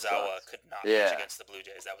Junichi Chizawa could not pitch against the Blue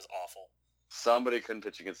Jays. That was awful. Somebody couldn't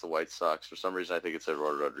pitch against the White Sox. For some reason, I think it's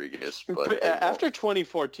Eduardo Rodriguez. But after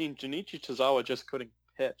 2014, Junichi Chizawa just couldn't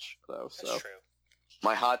pitch, though. So. That's true.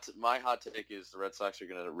 My hot take is the Red Sox are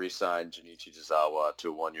going to re-sign Junichi Chizawa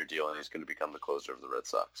to a 1-year deal, and he's going to become the closer of the Red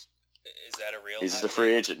Sox. Is that a real? He's a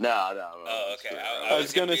free agent. No. Oh, okay. I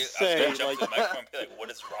was gonna say, I was gonna jump to the microphone and be like, "What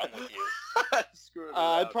is wrong with you?"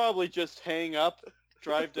 I'd probably just hang up,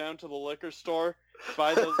 drive down to the liquor store,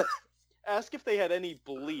 ask if they had any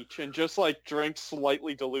bleach, and just drink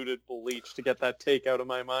slightly diluted bleach to get that take out of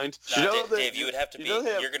my mind. Dave, you would have to be.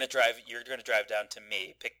 You're gonna drive down to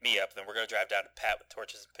me, pick me up, then we're gonna drive down to Pat with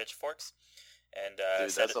torches and pitchforks, and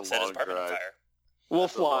set his apartment on fire. We'll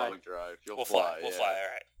fly. We'll fly. All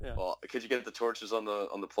right. Yeah. Well, could you get the torches on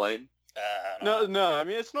the plane? No. I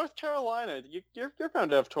mean, it's North Carolina. You're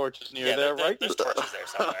bound to have torches near there, right? There's torches there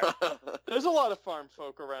somewhere. There's a lot of farm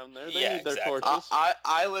folk around there. They need their torches.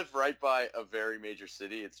 I live right by a very major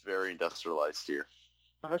city. It's very industrialized here.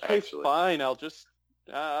 Okay, actually. Fine.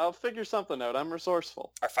 I'll figure something out. I'm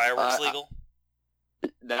resourceful. Are fireworks legal?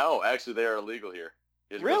 No, actually, they are illegal here.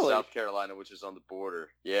 You have to go to South Carolina, which is on the border.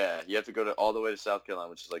 Yeah, you have to go all the way to South Carolina,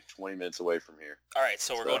 which is like 20 minutes away from here. All right,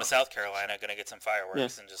 so we're going to South Carolina, going to get some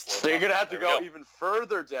fireworks and just load So you're going to have to go even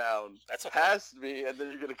further down past me, and then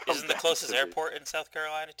you're going to come Isn't the closest airport in South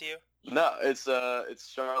Carolina to you? No, it's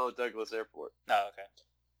Charlotte Douglas Airport. Oh, okay.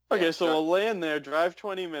 Okay, Yeah, so sure. we'll land there, drive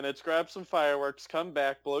 20 minutes, grab some fireworks, come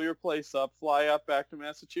back, blow your place up, fly up back to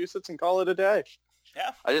Massachusetts, and call it a day.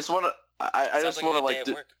 Yeah. I just want to. I Sounds just like a want to good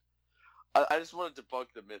day like. at work. I just want to debunk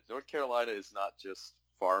the myth. North Carolina is not just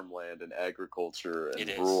farmland and agriculture and It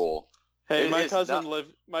is. rural. Hey, It my is cousin not-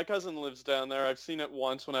 my cousin lives down there. I've seen it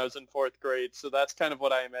once when I was in 4th grade, so that's kind of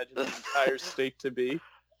what I imagine the entire state to be.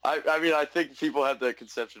 I mean, I think people have that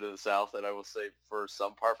conception of the South, and I will say for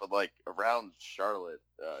some part, but like around Charlotte,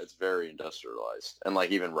 it's very industrialized, and like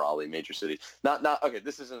even Raleigh, major cities. Not okay.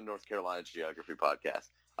 This isn't a North Carolina geography podcast.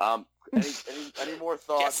 Any more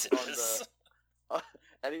thoughts Yes, it on is. the?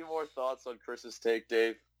 Any more thoughts on Chris's take,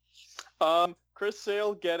 Dave? Chris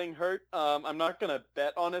Sale getting hurt. I'm not gonna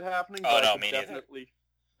bet on it happening, Oh, but no, me neither.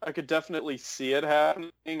 I could definitely see it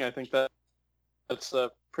happening. I think that's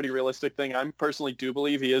a pretty realistic thing. I personally do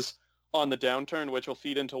believe he is on the downturn, which will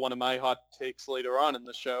feed into one of my hot takes later on in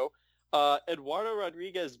the show. Eduardo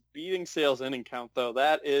Rodriguez beating Sale's inning count, though,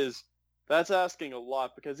 that's asking a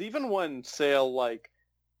lot, because even when Sale,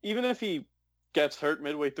 even if he gets hurt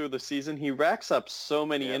midway through the season, he racks up so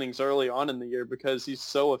many innings early on in the year because he's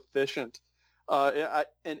so efficient.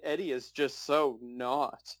 And Eddie is just so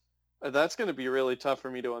not. That's going to be really tough for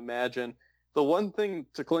me to imagine. The one thing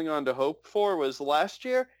to cling on to hope for was last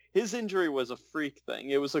year, his injury was a freak thing.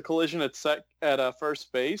 It was a collision at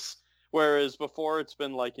first base, whereas before it's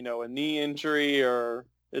been a knee injury, or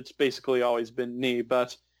it's basically always been knee.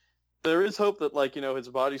 But there is hope that his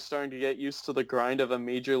body's starting to get used to the grind of a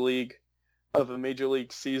major league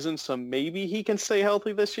season, so maybe he can stay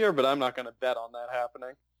healthy this year, but I'm not going to bet on that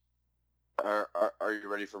happening. Are you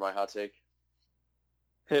ready for my hot take?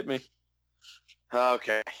 Hit me.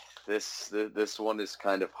 Okay, this one is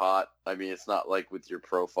kind of hot. I mean, it's not like with your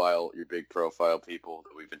big profile people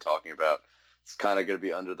that we've been talking about. It's kind of going to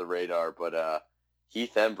be under the radar, but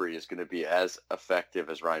Heath Embry is going to be as effective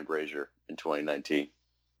as Ryan Brazier in 2019.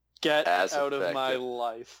 Get out of my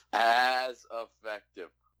life. As effective.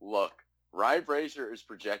 Look, Ryan Brazier is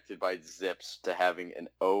projected by Zips to having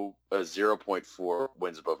a 0.4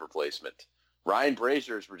 wins above replacement. Ryan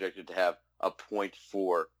Brazier is projected to have a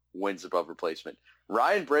 0.4 wins above replacement.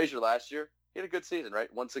 Ryan Brazier last year, he had a good season,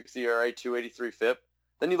 right? 160 ERA, 283 FIP.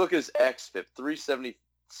 Then you look at his xFIP,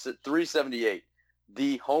 378.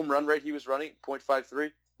 The home run rate he was running,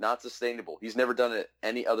 0.53, not sustainable. He's never done it at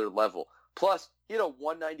any other level. Plus, he had a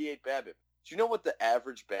 198 BABIP. Do you know what the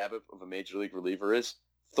average BABIP of a major league reliever is?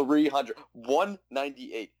 300.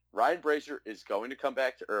 198. Ryan Brazier is going to come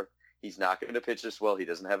back to earth. He's not going to pitch this well. He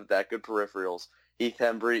doesn't have that good peripherals. Heath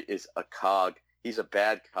Embry is a cog. He's a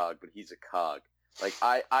bad cog, but he's a cog.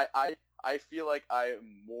 I feel like I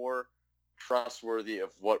am more trustworthy of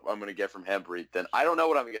what I'm going to get from Embry than I don't know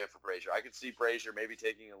what I'm going to get from Brazier. I could see Brazier maybe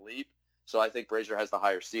taking a leap, so I think Brazier has the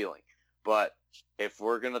higher ceiling. But if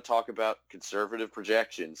we're going to talk about conservative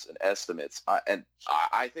projections and estimates, I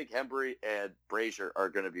think Embry and Brazier are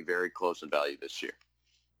going to be very close in value this year.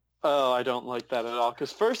 Oh, I don't like that at all.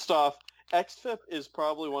 Because first off, xFIP is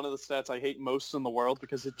probably one of the stats I hate most in the world,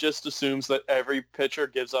 because it just assumes that every pitcher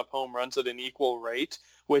gives up home runs at an equal rate,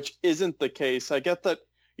 which isn't the case. I get that,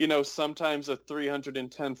 sometimes a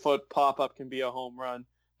 310-foot pop-up can be a home run.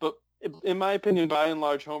 But in my opinion, by and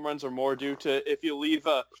large, home runs are more due to if you leave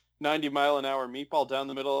a 90-mile-an-hour meatball down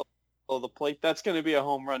the middle of the plate, that's going to be a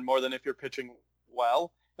home run more than if you're pitching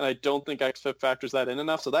well. And I don't think xFIP factors that in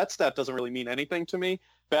enough. So that stat doesn't really mean anything to me.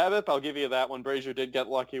 BABIP, I'll give you that one. Brazier did get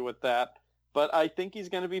lucky with that. But I think he's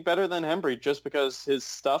going to be better than Embry just because his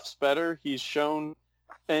stuff's better. He's shown,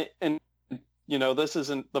 and this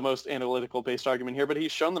isn't the most analytical-based argument here, but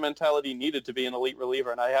he's shown the mentality needed to be an elite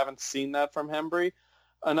reliever, and I haven't seen that from Embry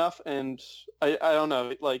enough. And I don't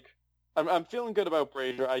know, I'm feeling good about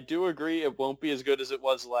Brazier. I do agree it won't be as good as it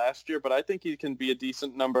was last year, but I think he can be a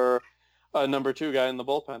decent number 2 guy in the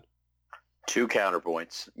bullpen. 2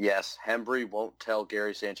 counterpoints. Yes, Embry won't tell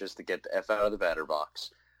Gary Sanchez to get the F out of the batter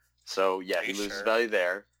box. So, yeah, he loses value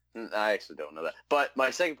there. I actually don't know that. But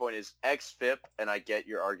my second point is xFIP, and I get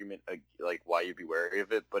your argument, why you'd be wary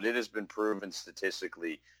of it, but it has been proven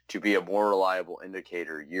statistically to be a more reliable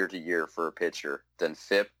indicator year to year for a pitcher than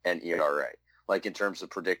FIP and ERA, in terms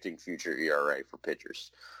of predicting future ERA for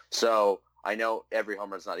pitchers. So I know every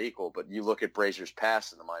home run's not equal, but you look at Brazier's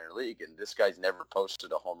past in the minor league, and this guy's never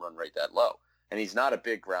posted a home run rate that low. And he's not a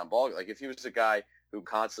big ground ball. If he was a guy who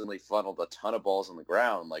constantly funneled a ton of balls on the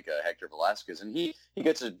ground, like Hector Velasquez, and he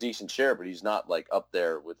gets a decent share, but he's not up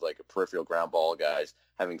there with a peripheral ground ball guys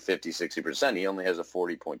having 50, 60%. He only has a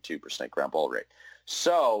 40.2% ground ball rate.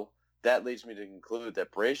 So that leads me to conclude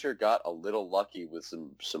that Brazier got a little lucky with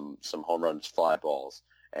some home runs, fly balls.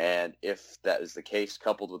 And if that is the case,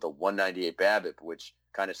 coupled with a 198 BABIP, which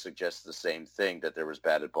kind of suggests the same thing, that there was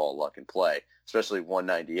batted ball luck in play, especially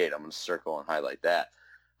 198. I'm going to circle and highlight that.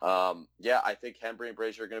 I think Hembree and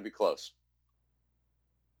Brazier are going to be close.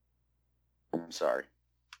 I'm sorry.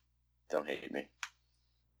 Don't hate me.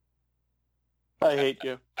 I hate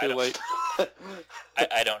you. Too late.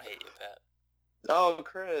 I don't hate you, Pat. Oh,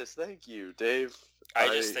 Chris, thank you. Dave. I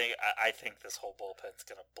think this whole bullpen's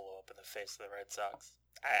going to blow up in the face of the Red Sox.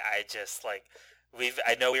 I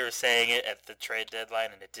know we were saying it at the trade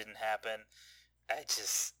deadline and it didn't happen. I'm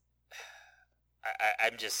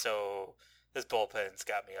just so, this bullpen's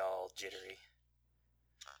got me all jittery.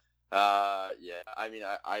 I mean,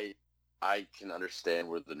 I can understand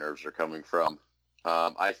where the nerves are coming from.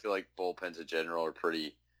 I feel like bullpens in general are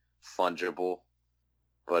pretty fungible,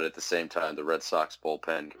 but at the same time, the Red Sox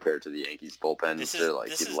bullpen compared to the Yankees bullpen, they're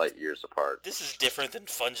like light years apart. This is different than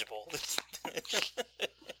fungible.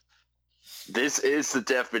 This is the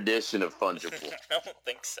definition of fungible. I don't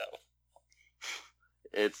think so.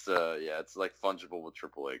 It's it's like fungible with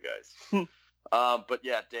AAA guys. But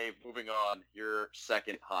yeah, Dave, moving on, your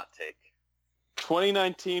second hot take.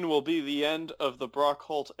 2019 will be the end of the Brock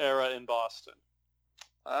Holt era in Boston.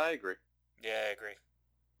 I agree. Yeah, I agree.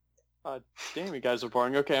 Damn, you guys are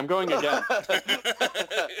boring. Okay, I'm going again.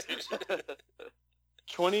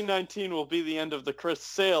 2019 will be the end of the Chris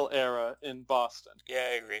Sale era in Boston. Yeah,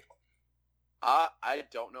 I agree. I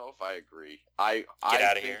don't know if I agree. I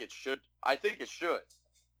think here. It should. I think it should.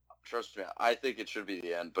 Trust me, I think it should be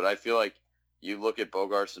the end. But I feel like you look at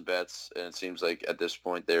Bogaerts and Betts, and it seems like at this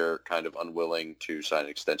point they're kind of unwilling to sign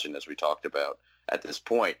an extension, as we talked about. At this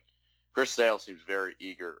point, Chris Sale seems very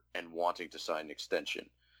eager and wanting to sign an extension.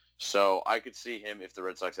 So I could see him, if the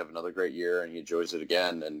Red Sox have another great year and he enjoys it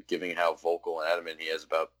again, and given how vocal and adamant he is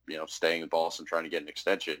about staying in Boston, trying to get an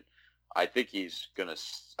extension, I think he's gonna.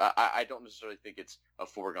 I don't necessarily think it's a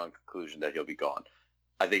foregone conclusion that he'll be gone.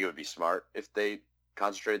 I think it would be smart if they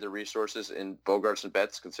concentrated their resources in Bogaerts and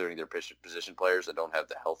Betts, considering they're position players that don't have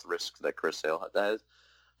the health risks that Chris Sale has.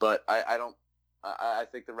 But I don't. I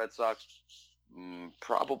think the Red Sox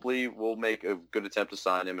probably will make a good attempt to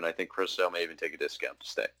sign him, and I think Chris Sale may even take a discount to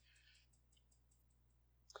stay.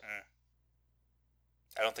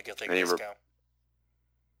 I don't think he'll take a discount.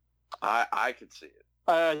 I could see it.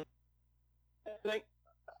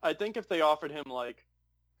 I think if they offered him like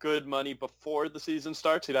good money before the season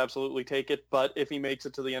starts, he'd absolutely take it. But if he makes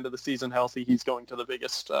it to the end of the season healthy, he's going to the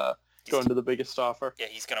biggest offer. Yeah,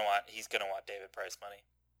 he's gonna want David Price money.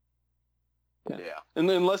 Yeah.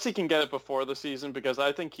 And unless he can get it before the season, because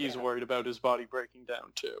I think he's worried about his body breaking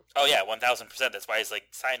down too. Oh yeah, 1,000%. That's why he's like,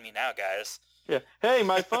 sign me now, guys. Yeah. Hey,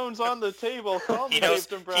 my phone's on the table. Call me, Dave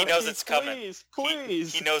Dombrowski. He knows it's coming.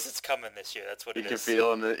 Please. He knows it's coming this year. That's what it is. He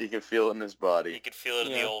can feel it in his body. He can feel it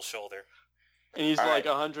in the old shoulder. And he's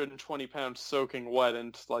 120 pounds soaking wet,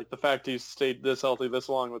 and like the fact he's stayed this healthy this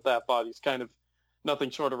long with that body is kind of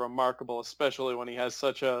nothing short of remarkable, especially when he has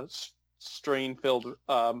such a strain-filled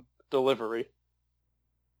delivery.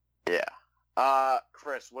 Yeah.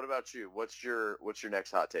 Chris, what about you? What's your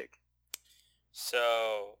next hot take?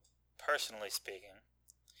 So, personally speaking,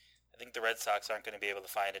 I think the Red Sox aren't going to be able to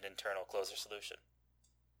find an internal closer solution.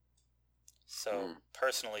 So,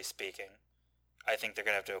 personally speaking, I think they're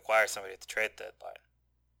going to have to acquire somebody at the trade deadline.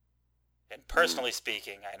 And personally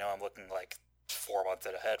speaking, I know I'm looking like 4 months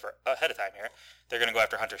ahead of time here. They're going to go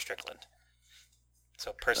after Hunter Strickland.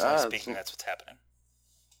 So, personally speaking, that's what's happening.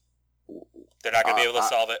 They're not going to be able to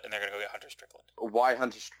solve it, and they're going to go get Hunter Strickland. Why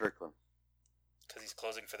Hunter Strickland? Because he's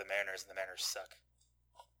closing for the Mariners, and the Mariners suck.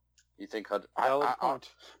 You think Hunter? I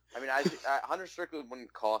mean, I think Hunter Strickland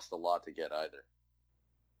wouldn't cost a lot to get either.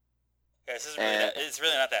 Yeah, it's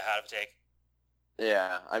really not that hot of a take.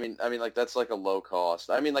 Yeah, I mean, like that's like a low cost.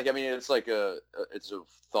 It's like it's a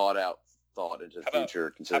thought into the future.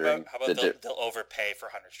 Considering how about they'll overpay for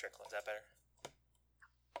Hunter Strickland? Is that better?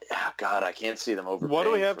 Yeah, God, I can't see them overpaying. What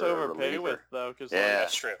do we have to overpay with though? Because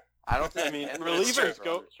that's true. I don't think.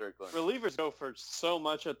 relievers go for so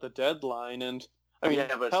much at the deadline, and I mean,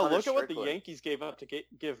 hell, look at what the Yankees gave up to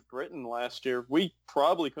give Britton last year. We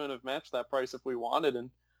probably couldn't have matched that price if we wanted,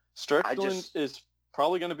 and Strickland is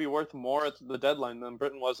probably going to be worth more at the deadline than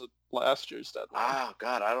Britton was at last year's deadline. Oh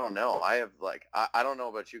God, I don't know. I don't know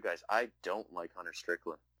about you guys. I don't like Hunter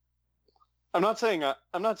Strickland. I'm not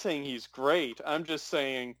saying he's great. I'm just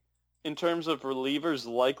saying, in terms of relievers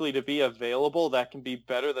likely to be available that can be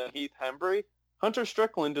better than Heath Hembree, Hunter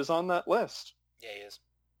Strickland is on that list. Yeah, he is.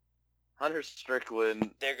 Hunter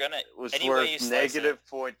Strickland was anyway worth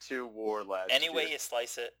 -0.2 WAR last year. Any way you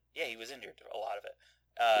slice it, yeah, he was injured a lot of it.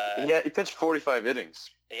 Yeah, he pitched 45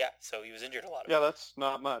 innings. Yeah, so he was injured a lot. Yeah, that's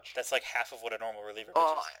not much. That's like half of what a normal reliever pitches.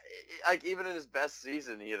 Oh, like even in his best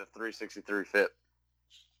season, he had a 363 FIP.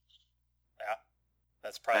 Yeah,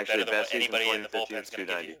 that's probably Actually, better than what best season anybody in the 2015 bullpen's going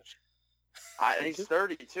to give you. And he's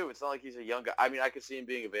 30 too. It's not like he's a young guy. I mean, I could see him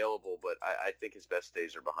being available, but I think his best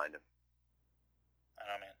days are behind him. I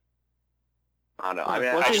don't know, man. I don't know. I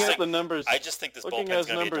mean, looking just at think- the numbers, I just think this looking bullpen's at his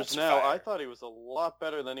going to be a numbers dumpster now, fire. I thought he was a lot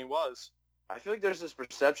better than he was. I feel like there's this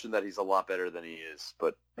perception that he's a lot better than he is,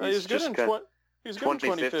 but He was good in 2015.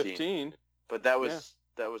 2015. But that was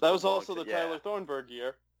that was That was the long also the yeah. Tyler Thornburg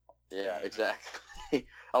year. Yeah, exactly.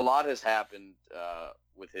 A lot has happened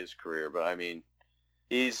with his career, but I mean,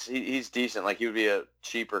 he's decent. Like he would be a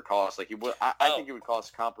cheaper cost. Like he would. I think he would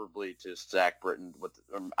cost comparably to Zach Britton.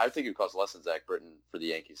 I think he would cost less than Zach Britton for the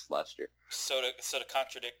Yankees last year. So to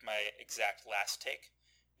contradict my exact last take,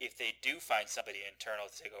 if they do find somebody internal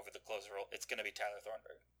to take over the closer role, it's going to be Tyler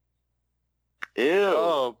Thornburg. Ew.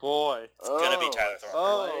 Oh boy. It's going to be Tyler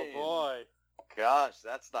Thornburg. Oh boy. Gosh,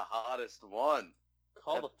 that's the hottest one.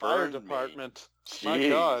 Call That the fire burned me. department. Jeez. My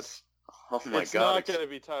God. Oh my It's God. not going to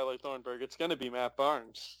be Tyler Thornburg. It's going to be Matt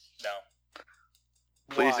Barnes. No.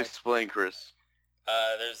 Please Why? explain, Chris.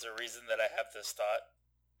 There's a reason that I have this thought,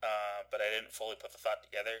 but I didn't fully put the thought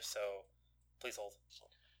together, so please hold.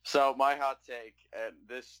 So my hot take, and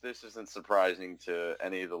this isn't surprising to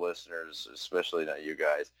any of the listeners, especially not you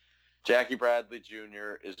guys. Jackie Bradley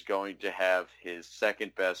Jr. is going to have his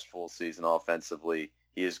second best full season offensively.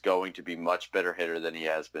 He is going to be much better hitter than he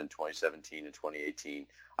has been in 2017 and 2018.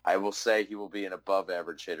 I will say he will be an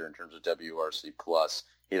above-average hitter in terms of WRC+.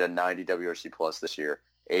 He had a 90 WRC+ this year,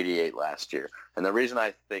 88 last year. And the reason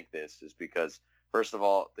I think this is because, first of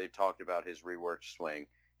all, they've talked about his reworked swing.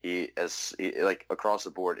 Like across the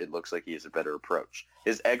board, it looks like he has a better approach.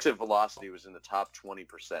 His exit velocity was in the top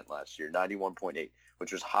 20% last year, 91.8,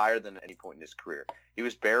 which was higher than any point in his career. He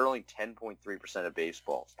was barreling 10.3% of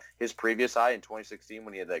baseballs. His previous high in 2016,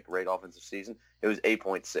 when he had that great offensive season, it was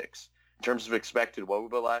 8.6. In terms of expected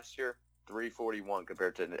WOBA last year, 341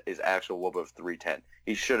 compared to his actual WOBA of 310.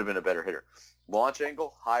 He should have been a better hitter. Launch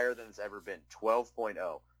angle, higher than it's ever been,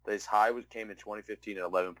 12.0. His high came in 2015 at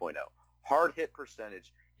 11.0. Hard hit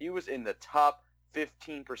percentage, he was in the top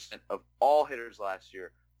 15% of all hitters last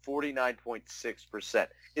year, 49.6%.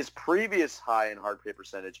 His previous high in hard hit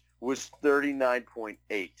percentage was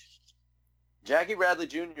 39.8. Jackie Bradley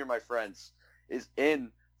Jr., my friends, is in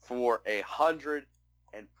for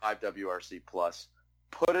 105 WRC+.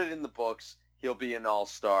 Put it in the books. He'll be an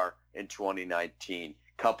all-star in 2019.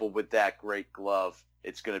 Coupled with that great glove,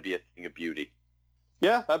 it's going to be a thing of beauty.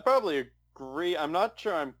 Yeah, I'd probably agree. I'm not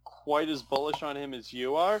sure I'm quite as bullish on him as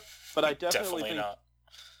you are, but I definitely think not.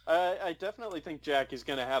 I definitely think Jackie's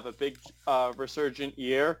going to have a big resurgent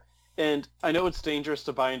year. And I know it's dangerous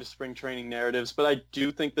to buy into spring training narratives, but I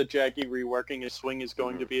do think that Jackie reworking his swing is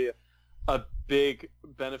going to be a big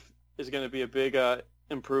benefit. Is going to be a big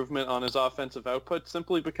improvement on his offensive output,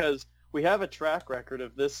 simply because we have a track record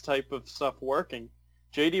of this type of stuff working.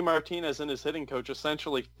 JD Martinez and his hitting coach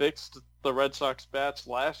essentially fixed the Red Sox bats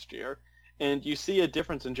last year, and you see a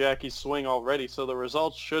difference in Jackie's swing already, so the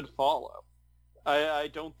results should follow. I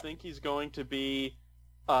don't think he's going to be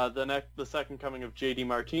the second coming of JD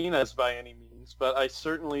Martinez by any means, but I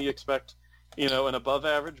certainly expect, an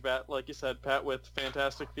above-average bat, like you said, Pat, with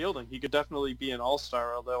fantastic fielding. He could definitely be an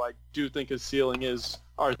all-star, although I do think his ceiling is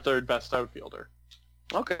our third best outfielder.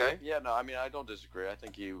 Okay. Yeah, no, I mean, I don't disagree. I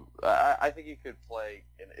think I think he could play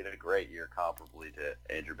in a great year comparably to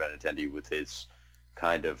Andrew Benintendi with his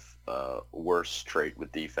kind of worse trait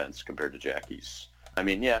with defense compared to Jackie's. I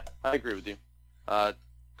mean, yeah, I agree with you.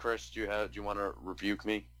 Chris, do you want to rebuke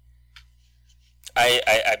me?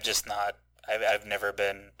 I'm just not. I've never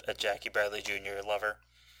been a Jackie Bradley Jr. lover.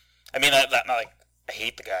 I mean, not like I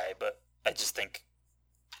hate the guy, but I just think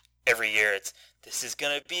every year this is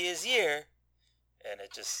gonna be his year, and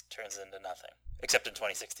it just turns into nothing. Except in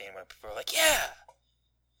 2016 when people were like, yeah!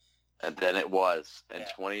 And then it was. And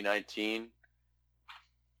Yeah. 2019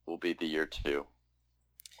 will be the year too.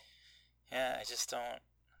 Yeah, I just don't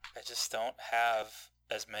have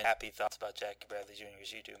as many happy thoughts about Jackie Bradley Jr.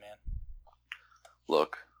 as you do, man.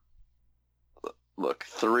 Look,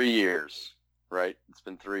 3 years, right? It's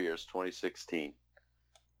been 3 years, 2016.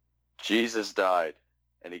 Jesus died,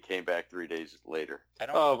 and he came back 3 days later.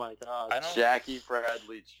 Oh my God. Jackie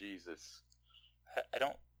Bradley Jesus. I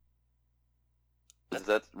don't. Is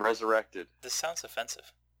that resurrected? This sounds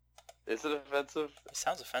offensive. Is it offensive? It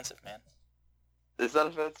sounds offensive, man. Is that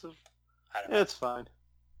offensive? I don't know. It's fine.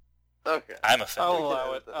 Okay. I'm I'll offended.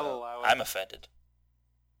 allow it. I'll allow it. I'm offended.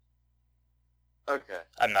 Okay.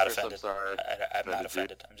 I'm not Chris, offended. I'm sorry. I'm not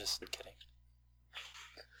offended. I'm just kidding.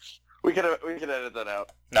 We can edit that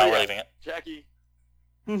out. No, But we're yeah, leaving it. Jackie.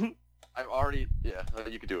 I've already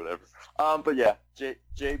you can do whatever. But yeah,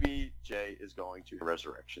 JBJ is going to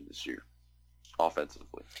resurrection this year,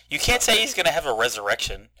 offensively. You can't say he's going to have a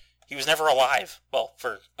resurrection. He was never alive. Well,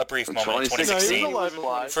 for a brief moment in 2016. No, he was alive in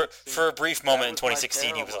 2016. For a brief moment in That was my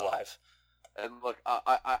 2016, he was parallel. alive. And look,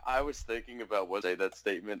 I was thinking about what to say that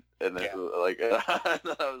statement, and then, Yeah. like I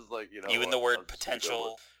was like, Even what, the word I'm just gonna go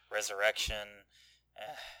potential, resurrection.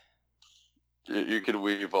 with it. You can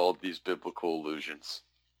weave all these biblical allusions.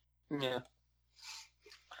 Yeah.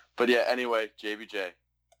 But yeah, anyway, JBJ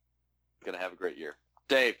gonna have a great year.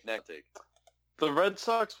 Dave, next take. The Red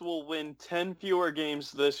Sox will win 10 fewer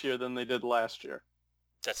games this year than they did last year.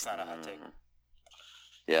 That's not a hot take.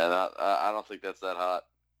 Yeah, I don't think that's that hot.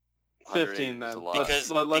 15 180 is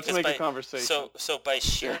a then. lot. Let's Because make by- a conversation. So by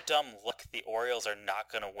sheer dumb luck, the Orioles are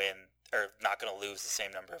not going to win or not going to lose the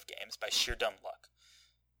same number of games by sheer dumb luck.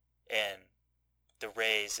 And the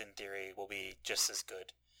Rays, in theory, will be just as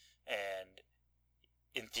good. And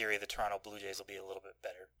in theory, the Toronto Blue Jays will be a little bit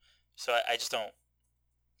better. So I just don't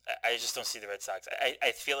see the Red Sox.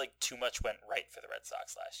 I feel like too much went right for the Red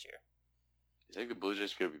Sox last year. You think the Blue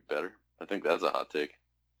Jays could be better? I think that's a hot take.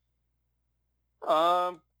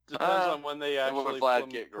 Depends on when they actually Vlad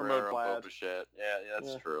get promote Guerrero, Vlad. Bichette. Yeah,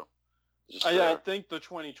 that's Yeah. true. Just I fair. think the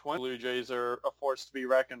 2020 Blue Jays are a force to be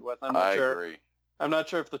reckoned with. I agree. I'm not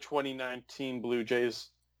sure if the 2019 Blue Jays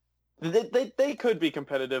they could be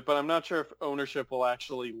competitive, but I'm not sure if ownership will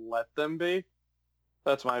actually let them be.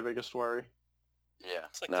 That's my biggest worry. Yeah.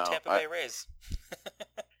 It's like the Tampa Bay Rays.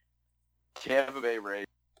 Tampa Bay Rays.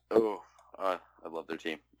 Oh, I love their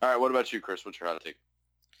team. All right, what about you, Chris? What's your hot take?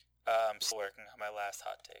 I'm still working on my last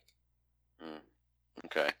hot take.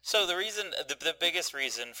 Okay. So the biggest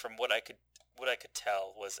reason from what I could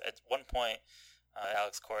tell was at one point,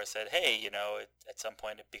 Alex Cora said, "Hey, at some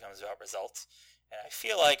point it becomes about results." And I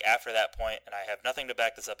feel like after that point, and I have nothing to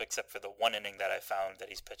back this up except for the one inning that I found that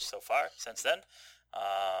he's pitched so far since then,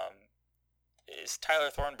 is Tyler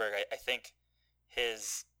Thornburg. I think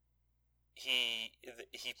he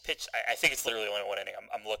pitched. I think it's literally only one inning.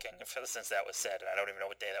 I'm looking since that was said, and I don't even know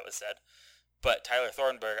what day that was said. But Tyler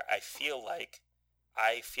Thornburg, I feel like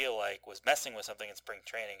was messing with something in spring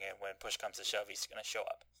training, and when push comes to shove, he's going to show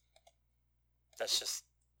up. That's just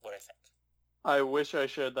what I think. I wish I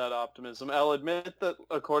shared that optimism. I'll admit that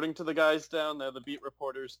according to the guys down there, the beat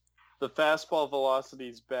reporters, the fastball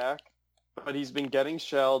velocity's back, but he's been getting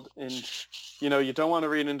shelled, and you don't want to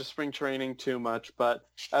read into spring training too much, but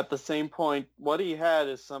at the same point, what he had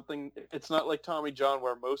is something. It's not like Tommy John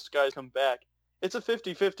where most guys come back. It's a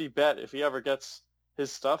 50-50 bet if he ever gets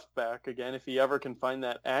his stuff back again, if he ever can find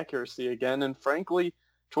that accuracy again. And frankly,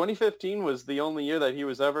 2015 was the only year that he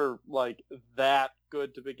was ever like that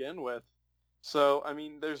good to begin with. So, I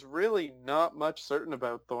mean, there's really not much certain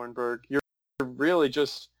about Thornburg. You're really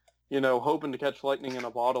just, hoping to catch lightning in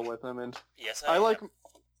a bottle with him. And Yes, I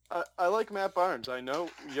like Matt Barnes. I know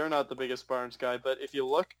you're not the biggest Barnes guy, but if you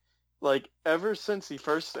look, ever since he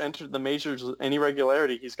first entered the majors with any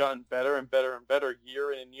regularity, he's gotten better and better and better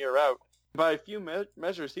year in and year out. By a few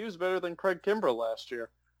measures, he was better than Craig Kimbrell last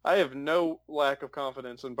year. I have no lack of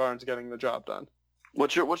confidence in Barnes getting the job done.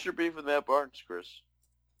 What's your beef with Matt Barnes, Chris?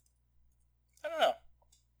 I don't know.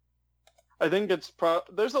 I think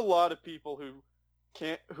there's a lot of people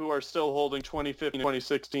who are still holding 2015,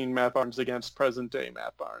 2016 Matt Barnes against present day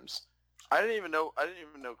Matt Barnes. I didn't even know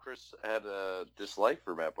Chris had a dislike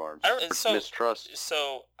for Matt Barnes. Mistrust.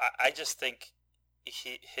 So I just think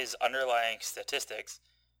his underlying statistics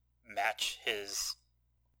match his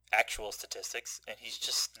actual statistics, and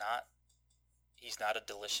he's not a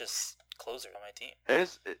delicious closer on my team.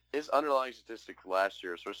 His underlying statistics last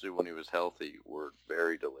year, especially when he was healthy, were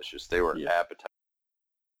very delicious. They were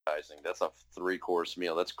appetizing. That's a 3-course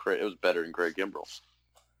meal. It was better than Craig Kimbrell.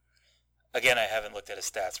 Again, I haven't looked at his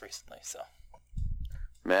stats recently, so.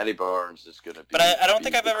 Matty Barnes is going to be. But I don't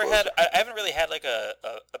think I've ever had. I haven't really had like a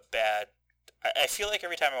bad. I feel like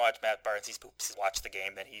every time I watch Matt Barnes, he watch the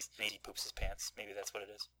game, then he poops his pants. Maybe that's what it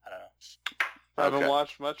is. I don't know. I haven't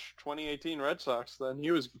watched much 2018 Red Sox then.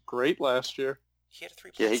 He was great last year. He had a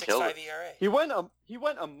 3.65 ERA. He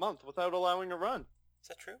went a month without allowing a run. Is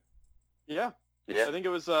that true? Yeah. Yeah. I think it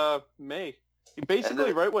was May.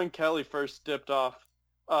 Basically, right when Kelly first dipped off,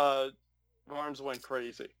 Barnes went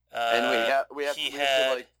crazy.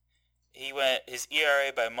 And his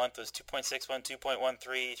ERA by month was 2.61,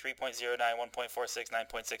 2.13, 3.09, 1.46,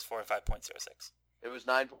 9.64, and 5.06. It was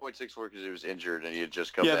 9.64 because he was injured and he had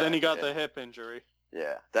just come back. Yeah, then he got the hip injury.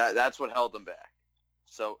 Yeah, that's what held him back.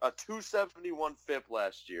 So a 271 FIP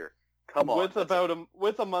last year. Come on. With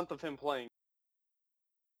a month of him playing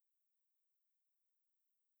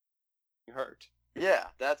hurt. Yeah,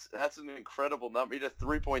 that's an incredible number. He did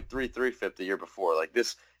 3.33 FIP the year before. Like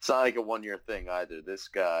this, it's not like a 1 year thing either. This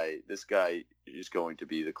guy is going to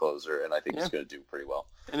be the closer, and I think he's going to do pretty well.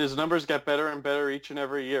 And his numbers get better and better each and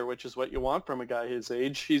every year, which is what you want from a guy his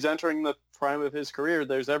age. He's entering the prime of his career.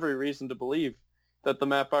 There's every reason to believe that the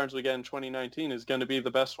Matt Barnes we get in 2019 is going to be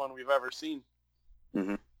the best one we've ever seen.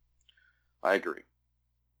 Mm-hmm. I agree.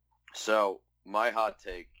 So my hot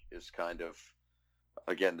take is kind of,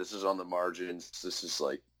 again, this is on the margins. This is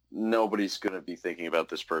like nobody's going to be thinking about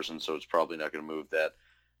this person, so it's probably not going to move that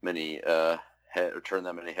many or turn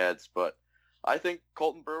that many heads. But I think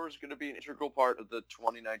Colton Brewer is going to be an integral part of the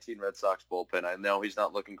 2019 Red Sox bullpen. I know he's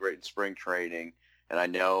not looking great in spring training, and I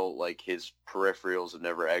know like his peripherals have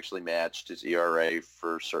never actually matched his ERA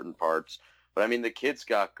for certain parts. But I mean, the kid's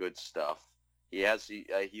got good stuff. He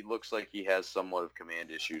looks like he has somewhat of command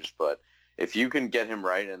issues, but if you can get him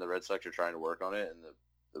right, and the Red Sox are trying to work on it, and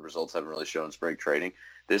the results haven't really shown in spring training,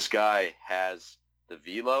 this guy has the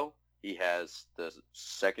velo, he has the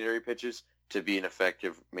secondary pitches to be an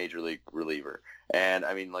effective major league reliever. And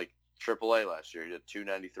I mean, like AAA last year, he did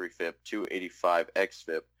 293 FIP, 285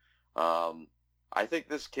 xFIP. I think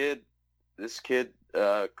this kid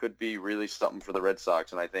could be really something for the Red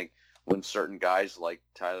Sox, and I think when certain guys like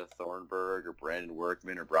Tyler Thornburg or Brandon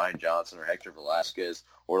Workman or Brian Johnson or Hector Velasquez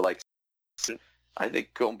or like, I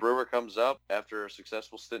think Colton Brewer comes up after a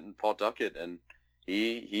successful stint in Paul Duckett, and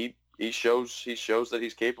he shows that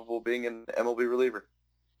he's capable of being an MLB reliever.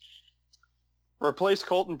 Replace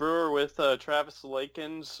Colton Brewer with Travis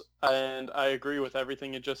Lakins, and I agree with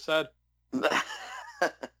everything you just said.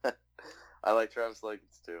 I like Travis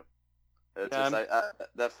Lakins too.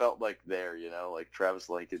 That felt like like Travis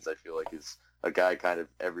Lakins, I feel like is a guy kind of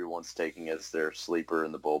everyone's taking as their sleeper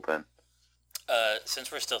in the bullpen.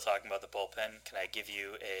 Since we're still talking about the bullpen, can I give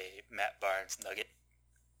you a Matt Barnes nugget?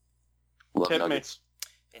 Love Tip nuggets.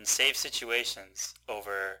 me. In save situations,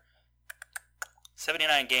 over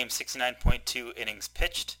 79 games, 69.2 innings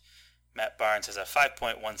pitched, Matt Barnes has a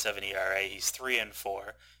 5.17 ERA. He's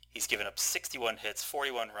 3-4. He's given up 61 hits,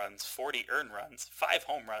 41 runs, 40 earned runs, 5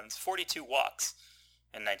 home runs, 42 walks,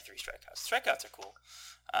 and 93 strikeouts. Strikeouts are cool.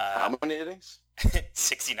 How many innings?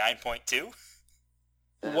 69.2.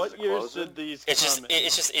 What years did these come in?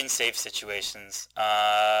 It's just in safe situations.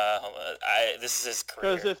 This is his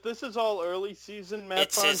career. Because if this is all early season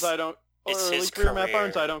Matt Barnes, his career Matt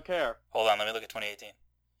Barnes, I don't care. Hold on, let me look at 2018.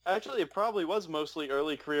 Actually, it probably was mostly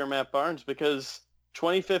early career Matt Barnes because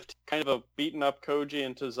 2015 kind of a beaten up Koji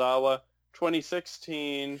and Tozawa.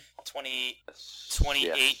 2016,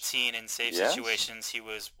 2018 in safe situations, he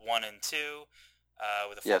was 1-2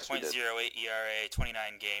 with a 4.08 ERA,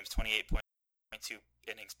 29 games, 28.2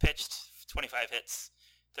 innings pitched, 25 hits,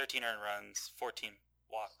 13 earned runs, 14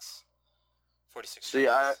 walks, 46. See,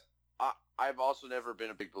 I've also never been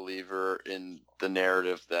a big believer in the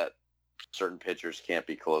narrative that certain pitchers can't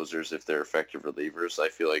be closers if they're effective relievers. I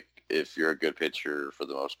feel like if you're a good pitcher, for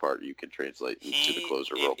the most part, you can translate into the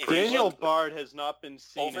closer role. Daniel Bard has not been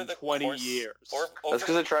seen in 20 years. That's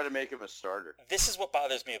because they try to make him a starter. This is what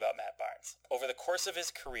bothers me about Matt Barnes. Over the course of his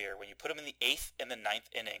career, when you put him in the 8th and the 9th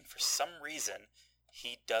inning, for some reason,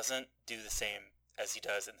 he doesn't do the same as he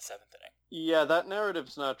does in the 7th inning. Yeah, that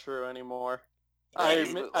narrative's not true anymore. Last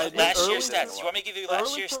year's stats. Do you want me to give you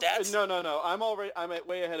last year's stats? No. I'm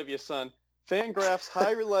way ahead of you, son. Fangraphs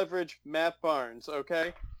high leverage Matt Barnes,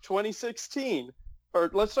 okay? 2016, or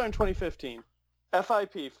let's start in 2015.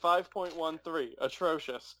 FIP 5.13,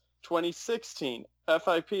 atrocious. 2016,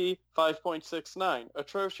 FIP 5.69,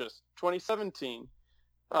 atrocious. 2017,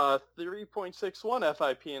 3.61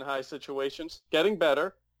 FIP in high situations, getting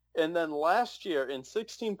better. And then last year, in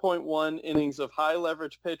 16.1 innings of high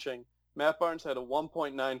leverage pitching, Matt Barnes had a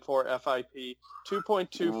 1.94 FIP,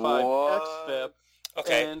 2.25 xFIP,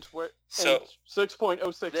 and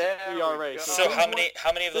 6.06 ERA. So how many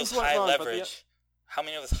of those high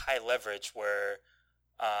leverage were?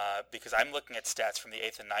 Because I'm looking at stats from the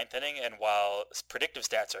 8th and 9th inning, and while predictive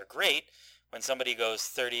stats are great, when somebody goes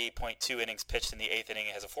 30.2 innings pitched in the 8th inning,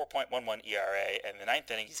 it has a 4.11 ERA, and in the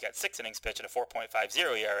 9th inning, he's got 6 innings pitched at a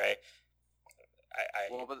 4.50 ERA.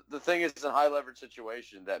 Well, but the thing is, in a high leverage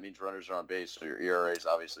situation, that means runners are on base, so your ERA is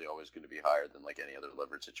obviously always going to be higher than like any other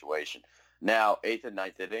leverage situation. Now, 8th and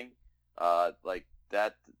 9th inning, like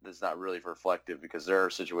that is not really reflective because there are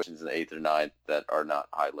situations in the 8th or 9th that are not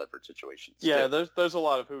high leverage situations. Yeah, there's a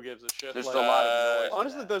lot of who gives a shit. There's a lot of noise.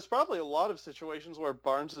 Honestly, there's probably a lot of situations where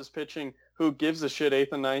Barnes is pitching who gives a shit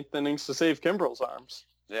 8th and 9th innings to save Kimbrel's arms.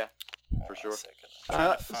 Yeah, for sure.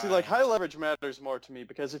 See, like, high leverage matters more to me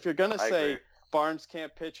because if you're going to say agree. Barnes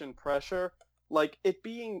can't pitch and pressure, like, it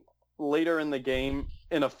being later in the game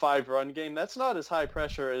in a 5-run game, that's not as high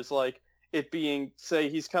pressure as, like, it being, say,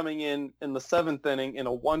 he's coming in the 7th inning in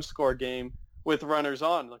a 1-score game with runners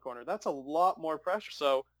on in the corner. That's a lot more pressure.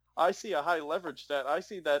 So I see a high leverage stat. I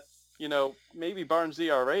see that, maybe Barnes'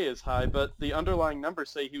 ERA is high, but the underlying numbers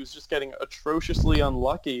say he was just getting atrociously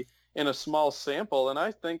unlucky in a small sample, and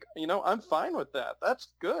I think, I'm fine with that. That's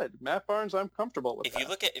good. Matt Barnes, I'm comfortable with If that. you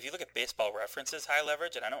look at Baseball Reference's high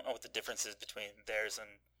leverage, and I don't know what the difference is between theirs and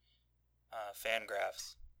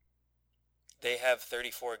Fangraphs, they have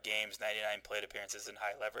 34 games, 99 plate appearances in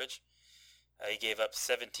high leverage. He gave up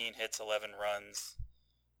 17 hits, 11 runs,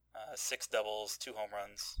 6 doubles, 2 home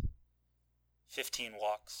runs, 15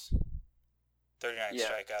 walks, 39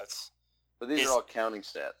 strikeouts. But these are all counting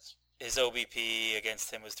stats. His OBP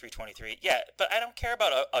against him was 323. Yeah, but I don't care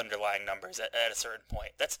about underlying numbers at a certain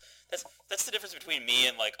point. That's the difference between me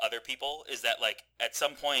and like other people, is that like at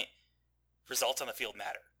some point results on the field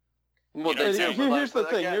matter. Well, here's the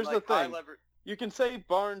thing. You can say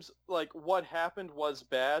Barnes, like, what happened was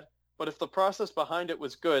bad, but if the process behind it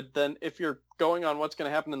was good, then if you're going on what's going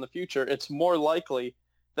to happen in the future, it's more likely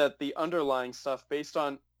that the underlying stuff based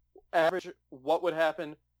on average what would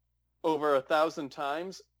happen over 1,000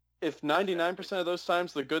 times, if 99% of those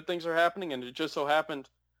times the good things are happening and it just so happened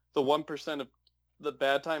the 1% of the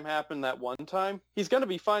bad time happened that one time, he's going to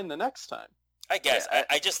be fine the next time. I guess. Yeah,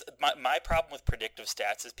 I just my problem with predictive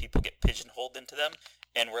stats is people get pigeonholed into them,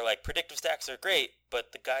 and we're like, predictive stats are great,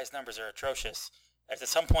 but the guy's numbers are atrocious. At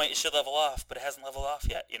some point, it should level off, but it hasn't leveled off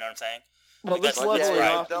yet. You know what I'm saying? Well, this leveling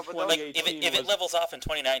off in 2018 if it levels off in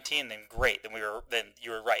 2019, then great. Then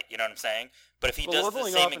you were right. You know what I'm saying? But if he does the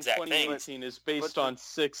same exact thing, 2019 is based on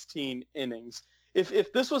 16 innings.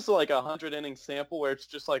 If this was like a 100-inning sample where it's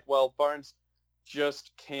just like, well, Barnes just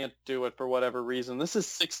can't do it for whatever reason. This is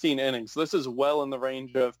 16 innings. This is well in the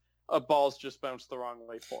range of a ball's just bounced the wrong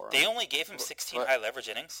way for him. They only gave him 16 high leverage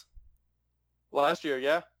innings last year.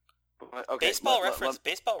 Yeah. Okay, Baseball Reference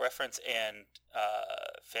and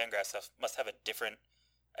Fangraphs stuff must have a different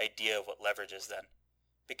idea of what leverage is then,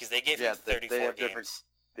 because they gave him 34 games.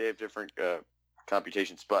 They have different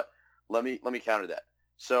computations, but let me counter that.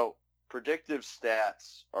 So predictive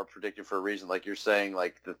stats are predicted for a reason. Like you're saying,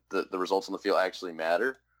 like the results on the field actually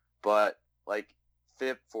matter, but like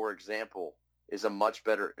FIP, for example, is a much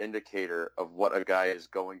better indicator of what a guy is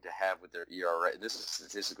going to have with their ERA. And this is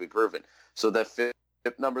statistically proven. So that FIP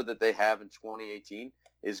number that they have in 2018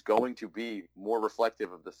 is going to be more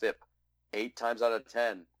reflective of the FIP 8 times out of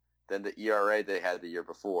 10 than the ERA they had the year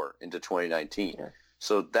before into 2019. Yeah.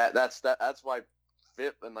 So that's why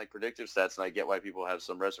FIP and like predictive stats, and I get why people have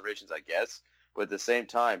some reservations, I guess, but at the same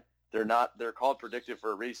time, they're called predictive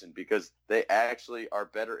for a reason, because they actually are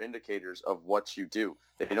better indicators of what you do.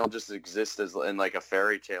 They don't just exist as in like a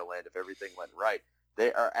fairy tale land if everything went right.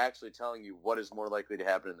 They are actually telling you what is more likely to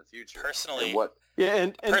happen in the future. Personally,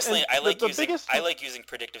 I like using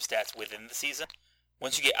predictive stats within the season.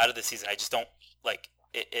 Once you get out of the season, I just don't like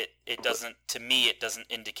it. It doesn't, to me, it doesn't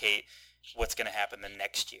indicate what's going to happen the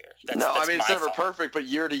next year. That's it's never perfect, but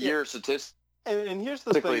year to year statistics. And here's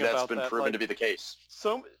the thing that's about been that, proven to be the case.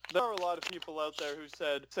 So there are a lot of people out there who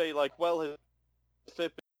say like, well, his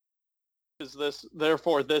FIP is this,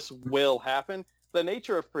 therefore this will happen. The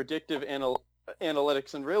nature of predictive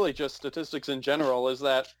analytics and really just statistics in general is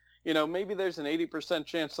that, maybe there's an 80%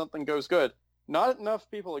 chance something goes good. Not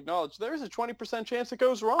enough people acknowledge there's a 20% chance it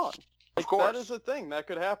goes wrong. Of course. That is a thing that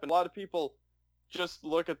could happen. A lot of people just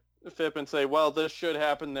look at FIP and say, well, this should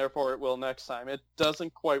happen, therefore it will next time. It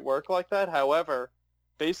doesn't quite work like that. However,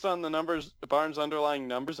 based on the numbers, Barnes' underlying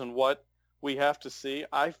numbers and what we have to see,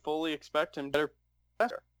 I fully expect him to be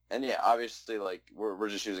better. And yeah, obviously, like, we're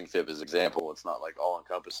just using FIP as an example. It's not, like,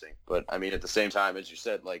 all-encompassing. But, I mean, at the same time, as you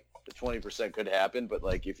said, like, the 20% could happen. But,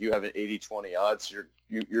 like, if you have an 80-20 odds,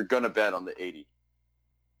 you're going to bet on the 80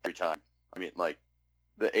 every time. I mean, like,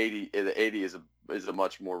 the 80 is a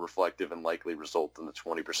much more reflective and likely result than the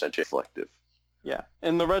 20% reflective. Yeah,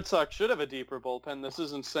 and the Red Sox should have a deeper bullpen. This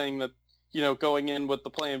isn't saying that, going in with the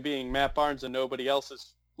plan being Matt Barnes and nobody else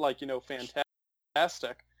is, like,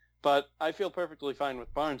 fantastic. But I feel perfectly fine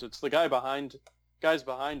with Barnes. It's the guys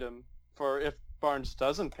behind him for if Barnes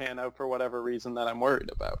doesn't pan out for whatever reason that I'm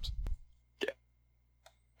worried about. Yeah.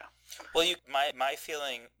 Well,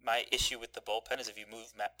 my issue with the bullpen is if you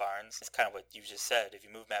move Matt Barnes, it's kind of what you just said. If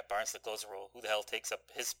you move Matt Barnes to the closer role, who the hell takes up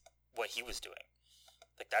what he was doing?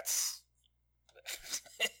 Like, that's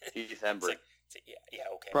Heath Hembree. Yeah,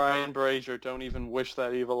 okay. Brian Brazier, don't even wish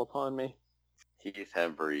that evil upon me. Heath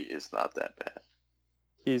Hembree is not that bad.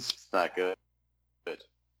 He's not good.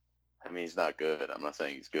 I mean, he's not good. I'm not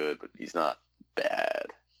saying he's good, but he's not bad.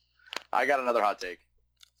 I got another hot take.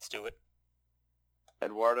 Let's do it.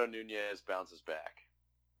 Eduardo Nunez bounces back.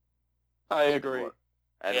 I agree.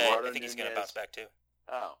 I think he's going to bounce back too.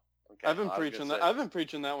 Oh, okay. I've been preaching that. I've been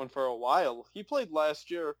preaching that one for a while. He played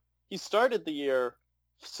last year. He started the year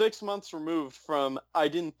 6 months removed from I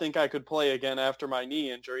didn't think I could play again after my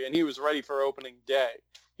knee injury, and he was ready for opening day.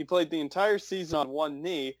 He played the entire season on one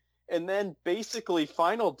knee, and then basically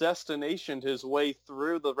final destinationed his way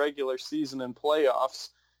through the regular season and playoffs.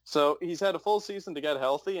 So he's had a full season to get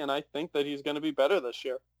healthy, and I think that he's going to be better this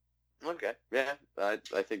year. Okay, yeah, I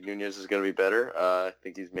think Nunez is going to be better. I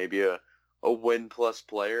think he's maybe a win-plus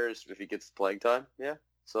player if he gets playing time. Yeah,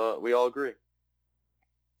 so we all agree.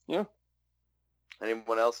 Yeah.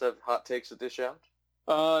 Anyone else have hot takes at this round?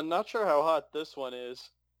 Not sure how hot this one is.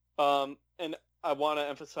 And I want to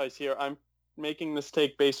emphasize here, I'm making this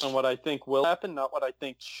take based on what I think will happen, not what I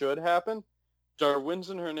think should happen.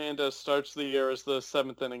 Darwinzon Hernandez starts the year as the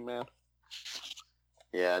 7th inning man.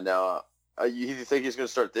 Yeah, now, you think he's going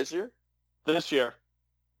to start this year? This year.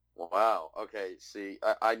 Wow. Okay, see,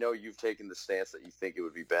 I know you've taken the stance that you think it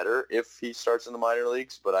would be better if he starts in the minor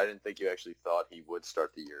leagues, but I didn't think you actually thought he would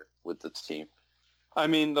start the year with the team. I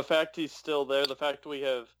mean, the fact he's still there, the fact we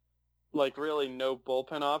have, really no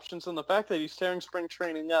bullpen options, and the fact that he's tearing spring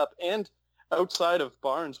training up, and outside of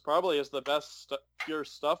Barnes, probably has the best pure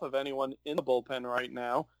stuff of anyone in the bullpen right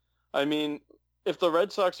now. I mean, if the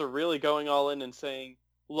Red Sox are really going all in and saying,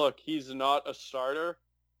 look, he's not a starter,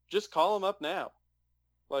 just call him up now.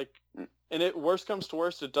 And worst comes to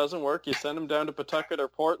worst, it doesn't work. You send him down to Pawtucket or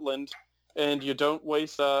Portland, and you don't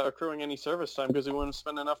waste accruing any service time because he wouldn't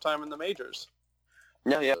spend enough time in the majors.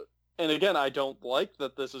 Yeah. And again, I don't like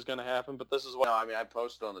that this is going to happen, but this is what... No, I mean, I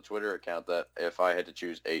posted on the Twitter account that if I had to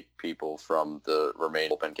choose 8 people from the remaining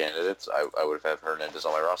bullpen candidates, I would have had Hernandez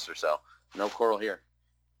on my roster, so no quarrel here.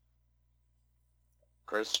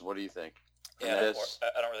 Chris, what do you think? Yeah,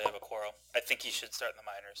 I don't really have a quarrel. I think he should start in the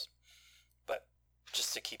minors, but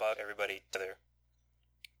just to keep out everybody together,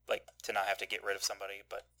 to not have to get rid of somebody,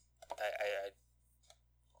 but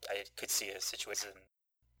I could see a situation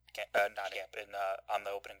on the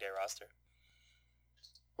opening day roster.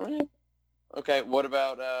 Okay, what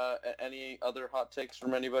about any other hot takes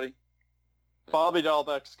from anybody? Bobby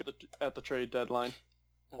Dahlbeck's at the trade deadline.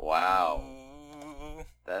 Wow. Ooh.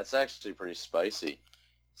 That's actually pretty spicy.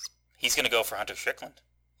 He's going to go for Hunter Strickland.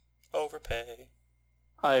 Overpay.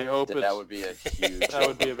 I hope that would be a huge that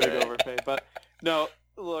would be a big overpay. But no,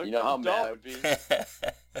 look, you know how mad I would be?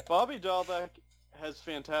 Bobby Dahlbeck has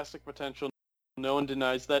fantastic potential. No one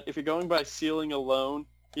denies that. If you're going by ceiling alone,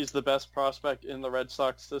 he's the best prospect in the Red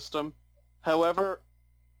Sox system. However,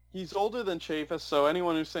 he's older than Chaffetz, so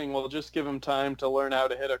anyone who's saying, well, just give him time to learn how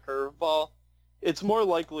to hit a curveball, it's more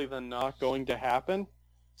likely than not going to happen.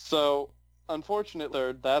 So,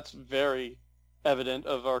 unfortunately, that's very evident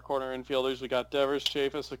of our corner infielders. We got Devers,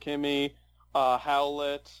 Chaffetz, Hakimi,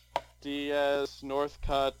 Howlett, Diaz,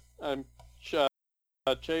 Northcutt,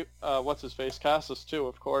 what's-his-face, Casas, too,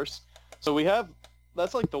 of course. So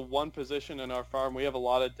that's the one position in our farm. We have a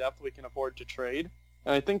lot of depth we can afford to trade.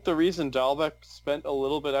 And I think the reason Dahlbeck spent a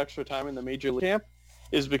little bit extra time in the Major League camp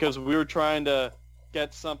is because we were trying to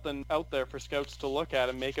get something out there for scouts to look at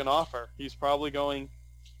and make an offer. He's probably going,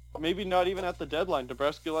 maybe not even at the deadline.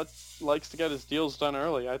 Dombrowski likes to get his deals done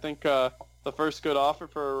early. I think the first good offer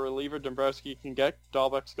for a reliever Dombrowski can get,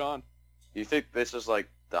 Dahlbeck's gone. You think this is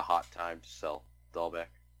the hot time to sell Dahlbeck?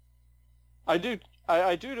 I do.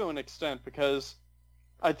 I do to an extent because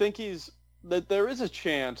I think that there is a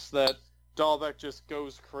chance that Dahlbeck just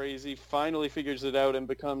goes crazy, finally figures it out, and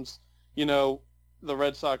becomes, the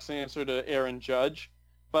Red Sox answer to Aaron Judge.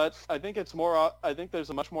 But I think there's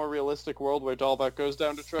a much more realistic world where Dahlbeck goes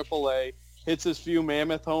down to AAA, hits his few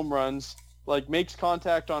mammoth home runs, makes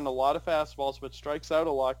contact on a lot of fastballs, but strikes out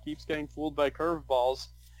a lot, keeps getting fooled by curveballs,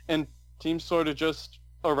 and teams sort of just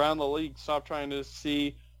around the league stop trying to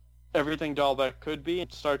see everything Dahlbeck could be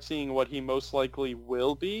and start seeing what he most likely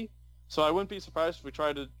will be. So I wouldn't be surprised if we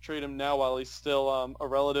try to trade him now while he's still a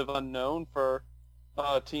relative unknown for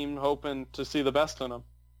a team hoping to see the best in him.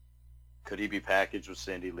 Could he be packaged with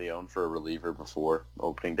Sandy Leon for a reliever before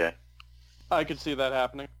opening day? I could see that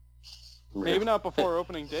happening. Maybe not before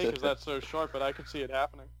opening day because that's so short, but I could see it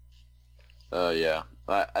happening. Yeah.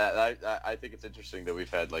 I think it's interesting that we've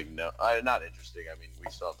had not interesting. I mean,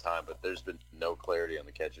 we still have time, but there's been no clarity on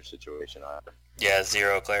the catcher situation either. Yeah,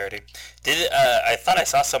 zero clarity. I thought I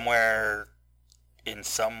saw somewhere in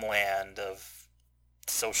some land of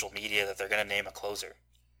social media that they're going to name a closer.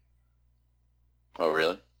 Oh,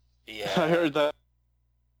 really? Yeah. I heard that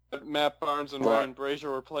Matt Barnes and Ryan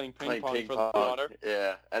Brazier were playing ping pong for the honor.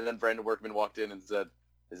 Yeah, and then Brandon Workman walked in and said,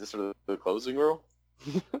 "Is this for the closing roll?"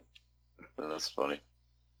 That's funny.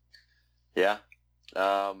 Yeah.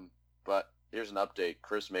 But here's an update.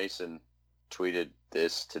 Chris Mason tweeted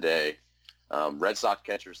this today. Red Sox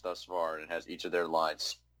catchers thus far, and it has each of their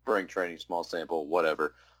lines. Spring training, small sample,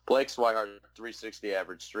 whatever. Blake Swihart, 360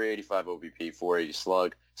 average, 385 OBP, 480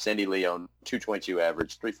 slug. Sandy Leon, 222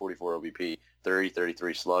 average, 344 OBP,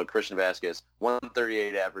 30-33 slug. Christian Vasquez,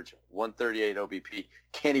 138 average, 138 OBP.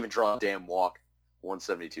 Can't even draw a damn walk,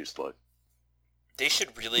 172 slug. They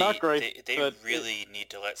should really, Not great, they really need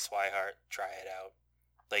to let Swihart try it out.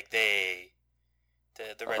 Like the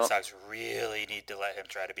Red Sox really need to let him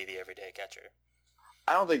try to be the everyday catcher.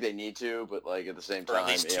 I don't think they need to, but like at the same time, or at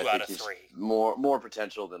least 2 out of 3. More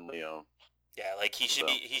potential than Leon. Yeah, like he should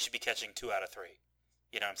be catching 2 out of 3.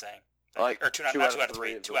 You know what I'm saying? Like, or not 2 out of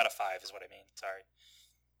 3. 2 out of 5 is what I mean. Sorry.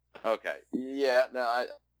 Okay. Yeah. No,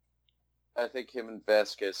 I think him and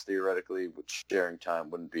Vasquez theoretically sharing time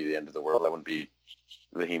wouldn't be the end of the world. I wouldn't be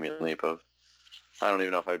vehemently opposed. I don't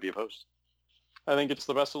even know if I'd be opposed. I think it's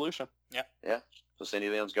the best solution. Yeah. Yeah. So Sandy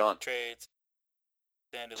Leon's gone. Trades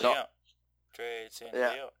Sandy Leon. Trade Sandy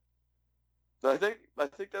Leon. I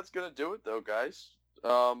think that's gonna do it though, guys.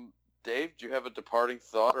 Dave, do you have a departing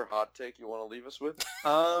thought or hot take you want to leave us with?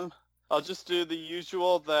 I'll just do the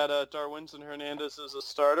usual that Darwinzon Hernandez is a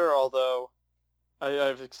starter, although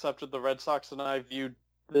I've accepted the Red Sox and I viewed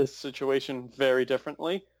this situation very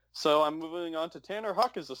differently. So I'm moving on to Tanner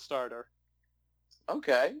Houck as a starter.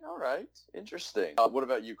 Okay, all right. Interesting. What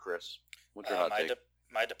about you, Chris? What's your hot take?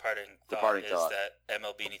 My departing thought is that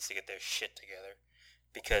MLB needs to get their shit together.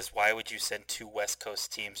 Because why would you send 2 West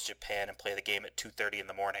Coast teams, Japan, and play the game at 2:30 in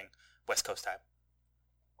the morning, West Coast time?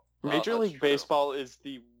 Major League Baseball is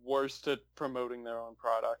the worst at promoting their own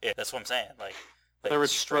product. Yeah, that's what I'm saying. Like they're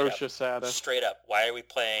atrocious at it. Straight up, why are we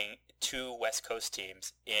playing 2 West Coast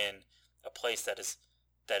teams in a place that is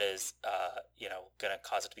going to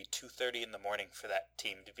cause it to be 2:30 in the morning for that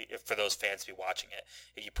team for those fans to be watching it?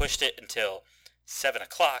 If you pushed it until 7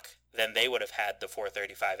 o'clock, then they would have had the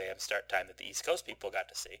 4:35 a.m. start time that the East Coast people got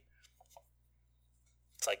to see.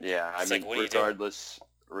 It's like, yeah, I mean,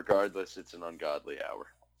 regardless, it's an ungodly hour.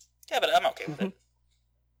 Yeah, but I'm okay with it.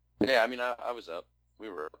 Yeah, I mean, I was up. We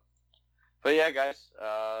were up. But yeah, guys,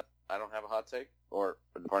 I don't have a hot take or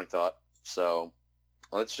a departing thought. So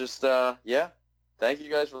let's just, thank you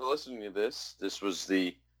guys for listening to this. This was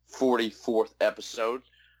the 44th episode.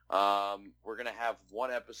 We're going to have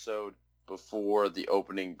one episode before the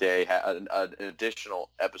opening day, an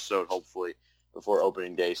additional episode, hopefully, before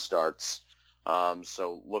opening day starts.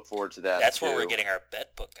 So look forward to that. That's where we're getting our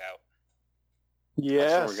bet book out.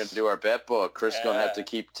 Yes. We're going to do our bet book. Chris is going to have to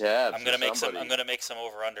keep tabs. I'm going to make some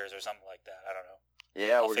over-unders or something like that. I don't know.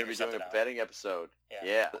 Yeah, we're going to be doing a betting episode.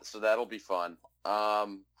 Yeah, so that'll be fun.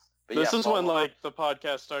 This is when the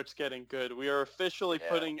podcast starts getting good. We are officially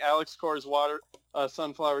putting Alex Core's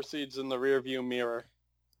sunflower seeds in the rearview mirror.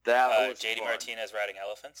 That was JD fun. Martinez riding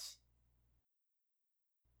elephants.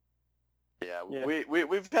 Yeah,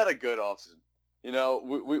 we've had a good offseason. You know,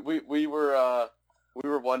 we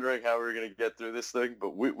were wondering how we were going to get through this thing,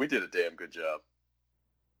 but we did a damn good job.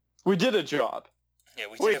 We did a job. Yeah,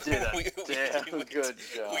 we did a damn good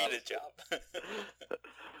job. We did a job.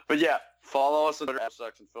 But yeah, follow us on Twitter, Red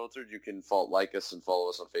Sox Unfiltered. You can like us and follow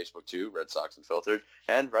us on Facebook too, Red Sox Unfiltered,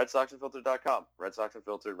 and RedSoxUnfiltered.com. Red Sox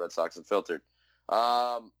Unfiltered, Red Sox Unfiltered.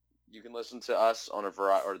 You can listen to us on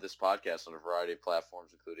this podcast on a variety of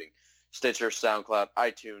platforms, including Stitcher, SoundCloud,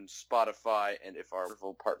 iTunes, Spotify, and if our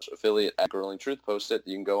wonderful partner affiliate at Growing Truth posts it,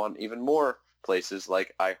 you can go on even more places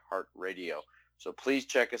like iHeartRadio. So please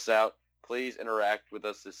check us out. Please interact with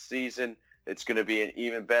us this season. It's going to be an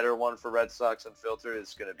even better one for Red Sox Unfiltered.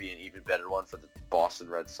 It's going to be an even better one for the Boston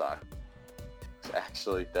Red Sox.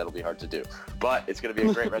 Actually, that'll be hard to do. But it's going to be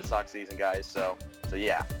a great Red Sox season, guys. So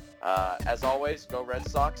yeah. As always, go Red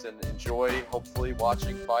Sox and enjoy, hopefully,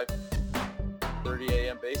 watching 5:30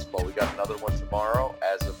 a.m. baseball. We got another one tomorrow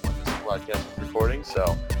as of when this podcast is recording.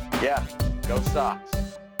 So, yeah, go Sox.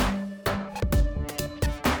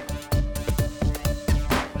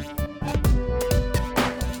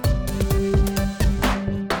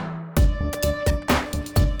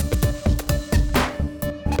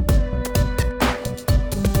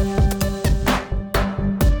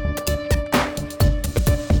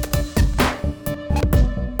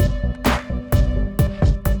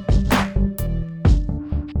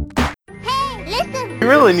 We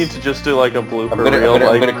really need to just do like a blooper reel.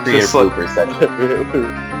 I'm gonna create a blooper session.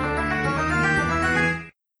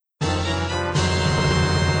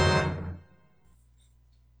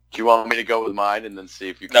 Do you want me to go with mine and then see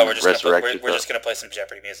if you can No, we're just resurrect gonna it? we're just gonna play some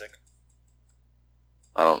Jeopardy music.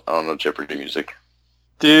 I don't know Jeopardy music.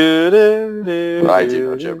 Do, But I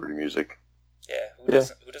do know Jeopardy music. Yeah,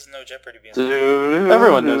 who doesn't know Jeopardy music?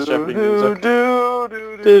 Everyone knows Jeopardy music.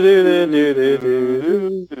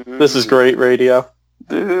 This is great radio.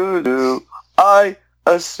 I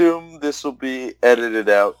assume this will be edited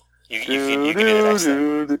out. You can do the next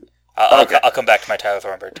thing. Okay. I'll come back to my Tyler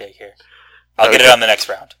Thornburg take here. I'll get it on the next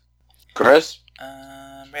round. Chris?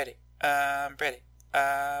 I'm ready. I'm ready.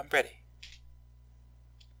 I'm ready.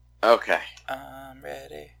 Okay. I'm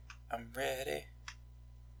ready. I'm ready.